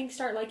would, I think,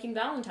 start liking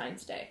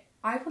Valentine's Day.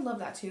 I would love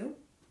that too.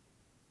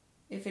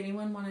 If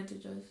anyone wanted to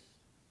just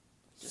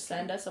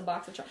Send us a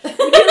box of chocolates.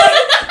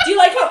 Do you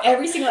like how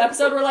every single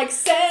episode we're like,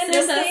 send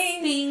us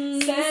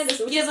things, send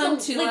us, give them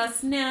to like,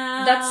 us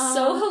now. That's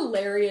so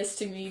hilarious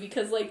to me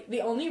because, like,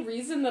 the only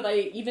reason that I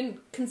even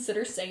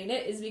consider saying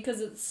it is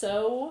because it's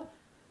so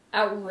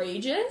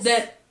outrageous.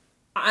 That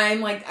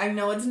I'm like, I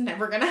know it's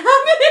never gonna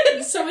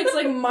happen. So it's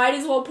like, might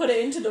as well put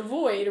it into the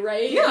void,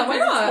 right? Yeah, why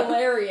Because not? It's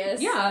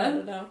hilarious. Yeah. I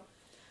don't know.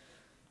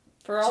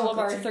 For all of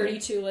our Chocolates are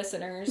good. 32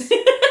 listeners.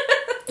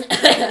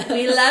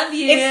 We love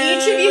you.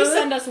 If each of you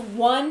send us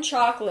one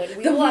chocolate,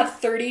 we will have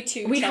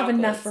 32 We'd have chocolates.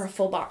 enough for a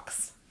full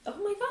box. Oh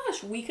my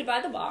gosh, we could buy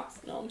the box.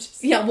 No, I'm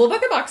just... Yeah, we'll buy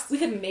the box. We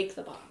could make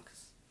the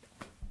box.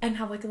 And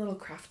have like a little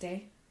craft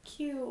day.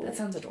 Cute. That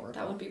sounds adorable.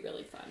 That would be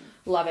really fun.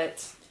 Love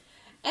it.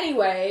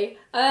 Anyway,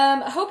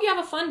 I hope you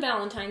have a fun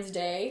Valentine's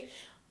Day.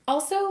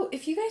 Also,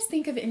 if you guys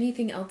think of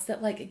anything else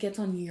that like gets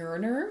on your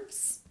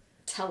nerves,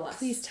 Tell us.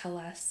 please tell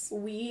us.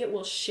 We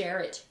will share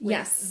it with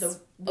Yes. the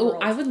Oh,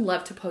 world. I would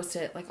love to post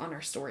it like on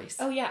our stories.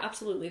 Oh, yeah,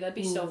 absolutely. That'd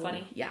be so Ooh,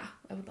 funny. Yeah,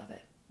 I would love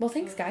it. Well,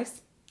 thanks,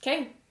 guys.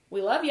 Okay,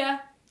 we love ya.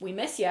 We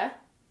miss ya.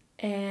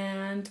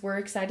 And we're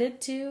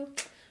excited to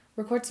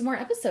record some more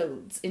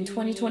episodes in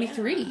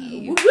 2023.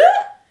 Yeah.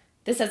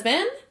 This has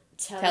been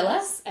Tell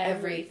us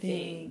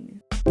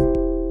everything.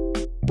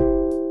 everything.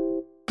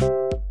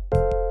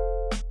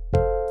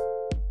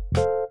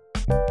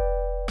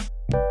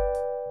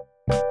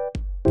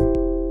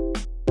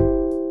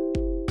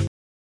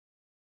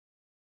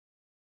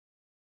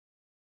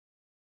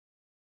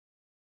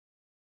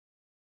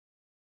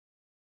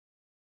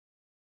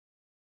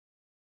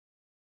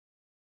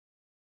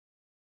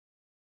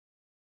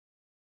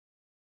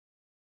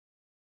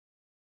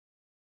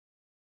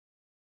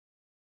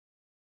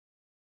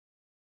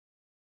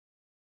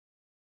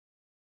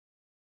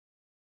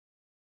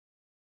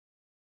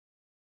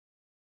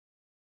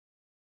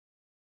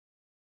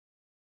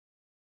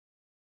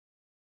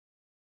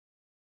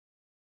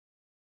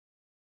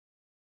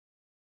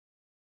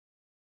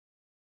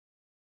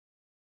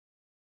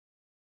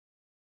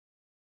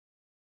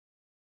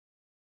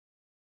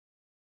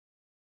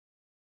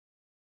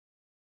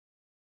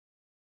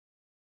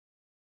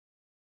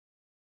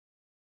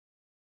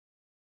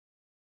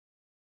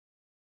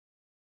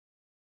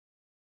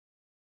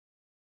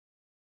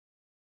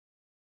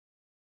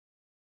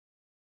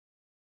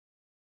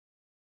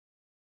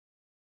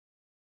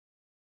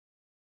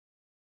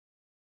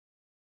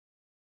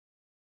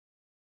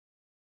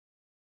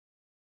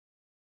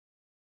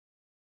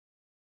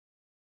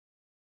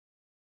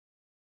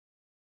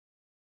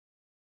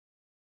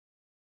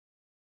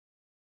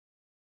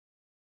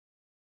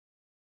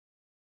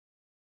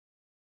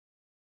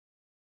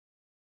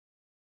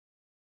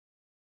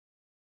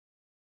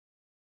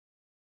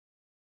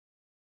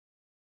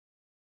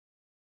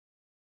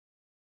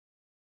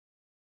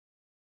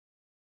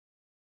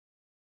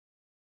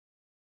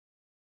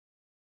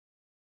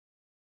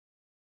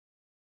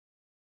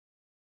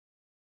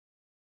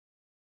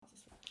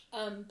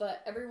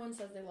 But everyone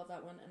says they love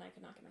that one, and I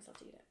could not get myself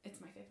to eat it.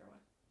 It's my favorite one.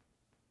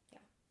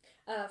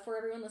 For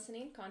everyone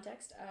listening,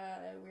 context,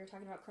 we were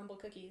talking about crumble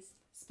cookies.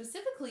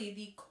 Specifically,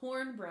 the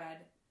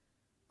cornbread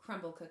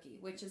crumble cookie,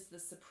 which is the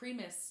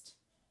supremest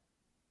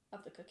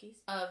Of the cookies?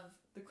 of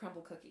the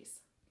crumble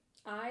cookies.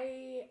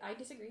 I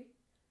disagree.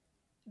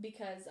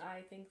 Because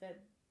I think that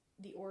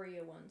the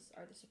Oreo ones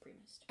are the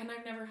supremest. And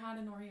I've never had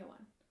an Oreo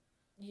one.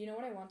 You know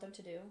what I want them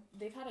to do?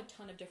 They've had a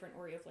ton of different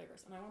Oreo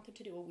flavors, and I want them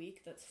to do a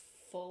week that's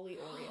fully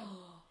Oreo.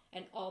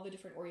 And all the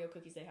different Oreo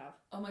cookies they have.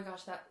 Oh my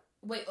gosh,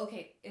 Wait,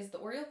 okay, is the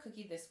Oreo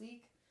cookie this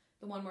week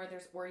the one where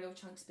there's Oreo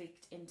chunks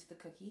baked into the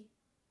cookie?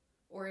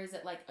 Or is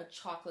it like a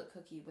chocolate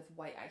cookie with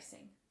white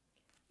icing?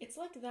 It's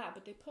like that,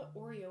 but they put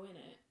Oreo in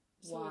it.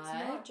 So What? it's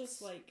not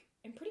just like...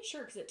 I'm pretty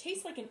sure, because it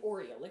tastes like an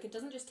Oreo. Like, it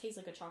doesn't just taste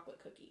like a chocolate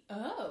cookie.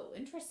 Oh,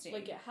 interesting.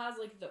 Like, it has,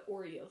 like, the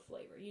Oreo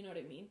flavor. You know what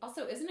I mean?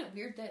 Also, isn't it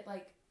weird that,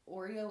 like,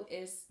 Oreo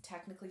is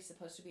technically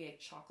supposed to be a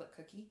chocolate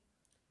cookie?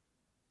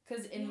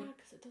 Because it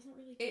doesn't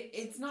really taste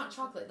it's not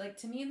chocolate. Like,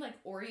 to me,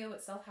 like, Oreo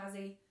itself has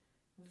a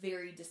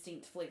very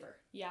distinct flavor.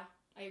 Yeah,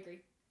 I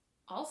agree.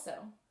 Also,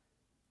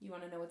 you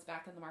want to know what's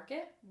back on the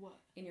market? What?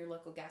 In your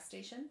local gas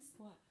stations?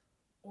 What?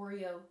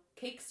 Oreo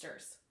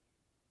Cakesters.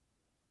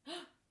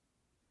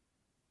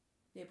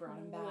 They brought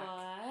them back.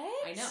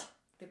 What? I know.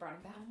 They brought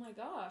them back. Oh my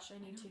gosh,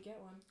 I need to get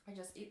one. I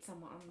just ate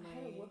some on my... I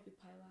had a whoopie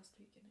pie last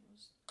week and it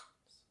was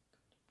so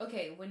good.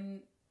 Okay,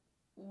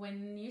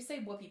 when you say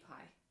whoopie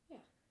pie... Yeah.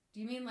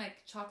 Do you mean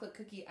like chocolate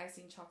cookie,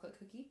 icing chocolate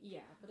cookie? Yeah,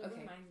 but it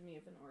reminds me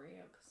of an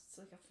Oreo because it's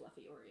like a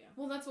fluffy Oreo.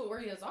 Well, that's what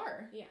Oreos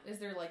are. Yeah. Is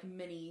they're like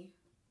mini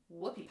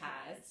whoopie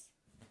pies.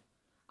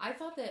 I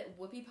thought that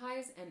whoopie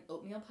pies and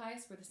oatmeal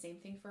pies were the same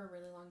thing for a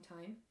really long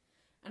time.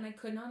 And I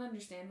could not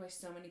understand why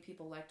so many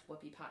people liked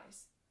whoopie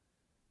pies.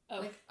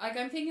 Oh. Like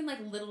I'm thinking like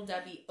Little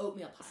Debbie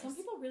oatmeal pies. Some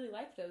people really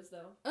like those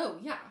though. Oh,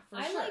 yeah, for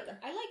sure.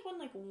 I like one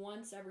like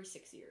once every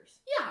 6 years.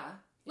 Yeah.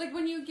 Like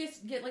when you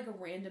get like a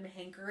random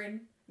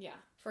hankering. Yeah.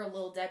 For a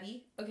Little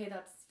Debbie. Okay,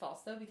 that's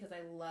false though because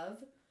I love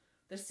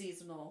the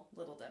seasonal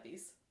Little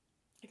Debbies.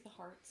 Like the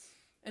hearts.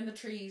 And the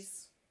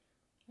trees.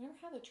 I never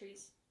had the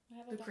trees. I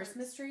have the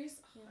Christmas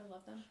trees. Yeah. I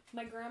love them.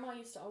 My grandma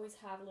used to always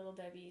have Little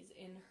Debbies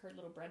in her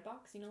little bread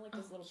box. You know, like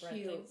those little bread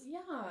things.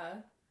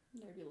 Yeah.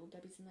 There'd be Little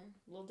Debbies in there.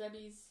 Little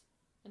Debbies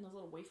and those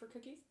little wafer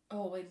cookies.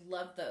 Oh, I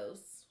love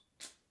those.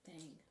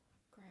 Dang.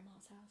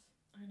 Grandma's house.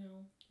 I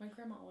know. My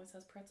grandma always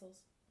has pretzels.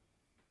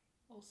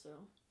 Also.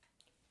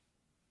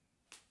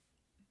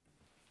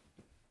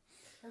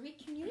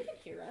 Can you even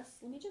hear us?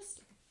 Let me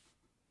just...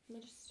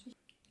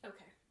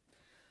 Okay.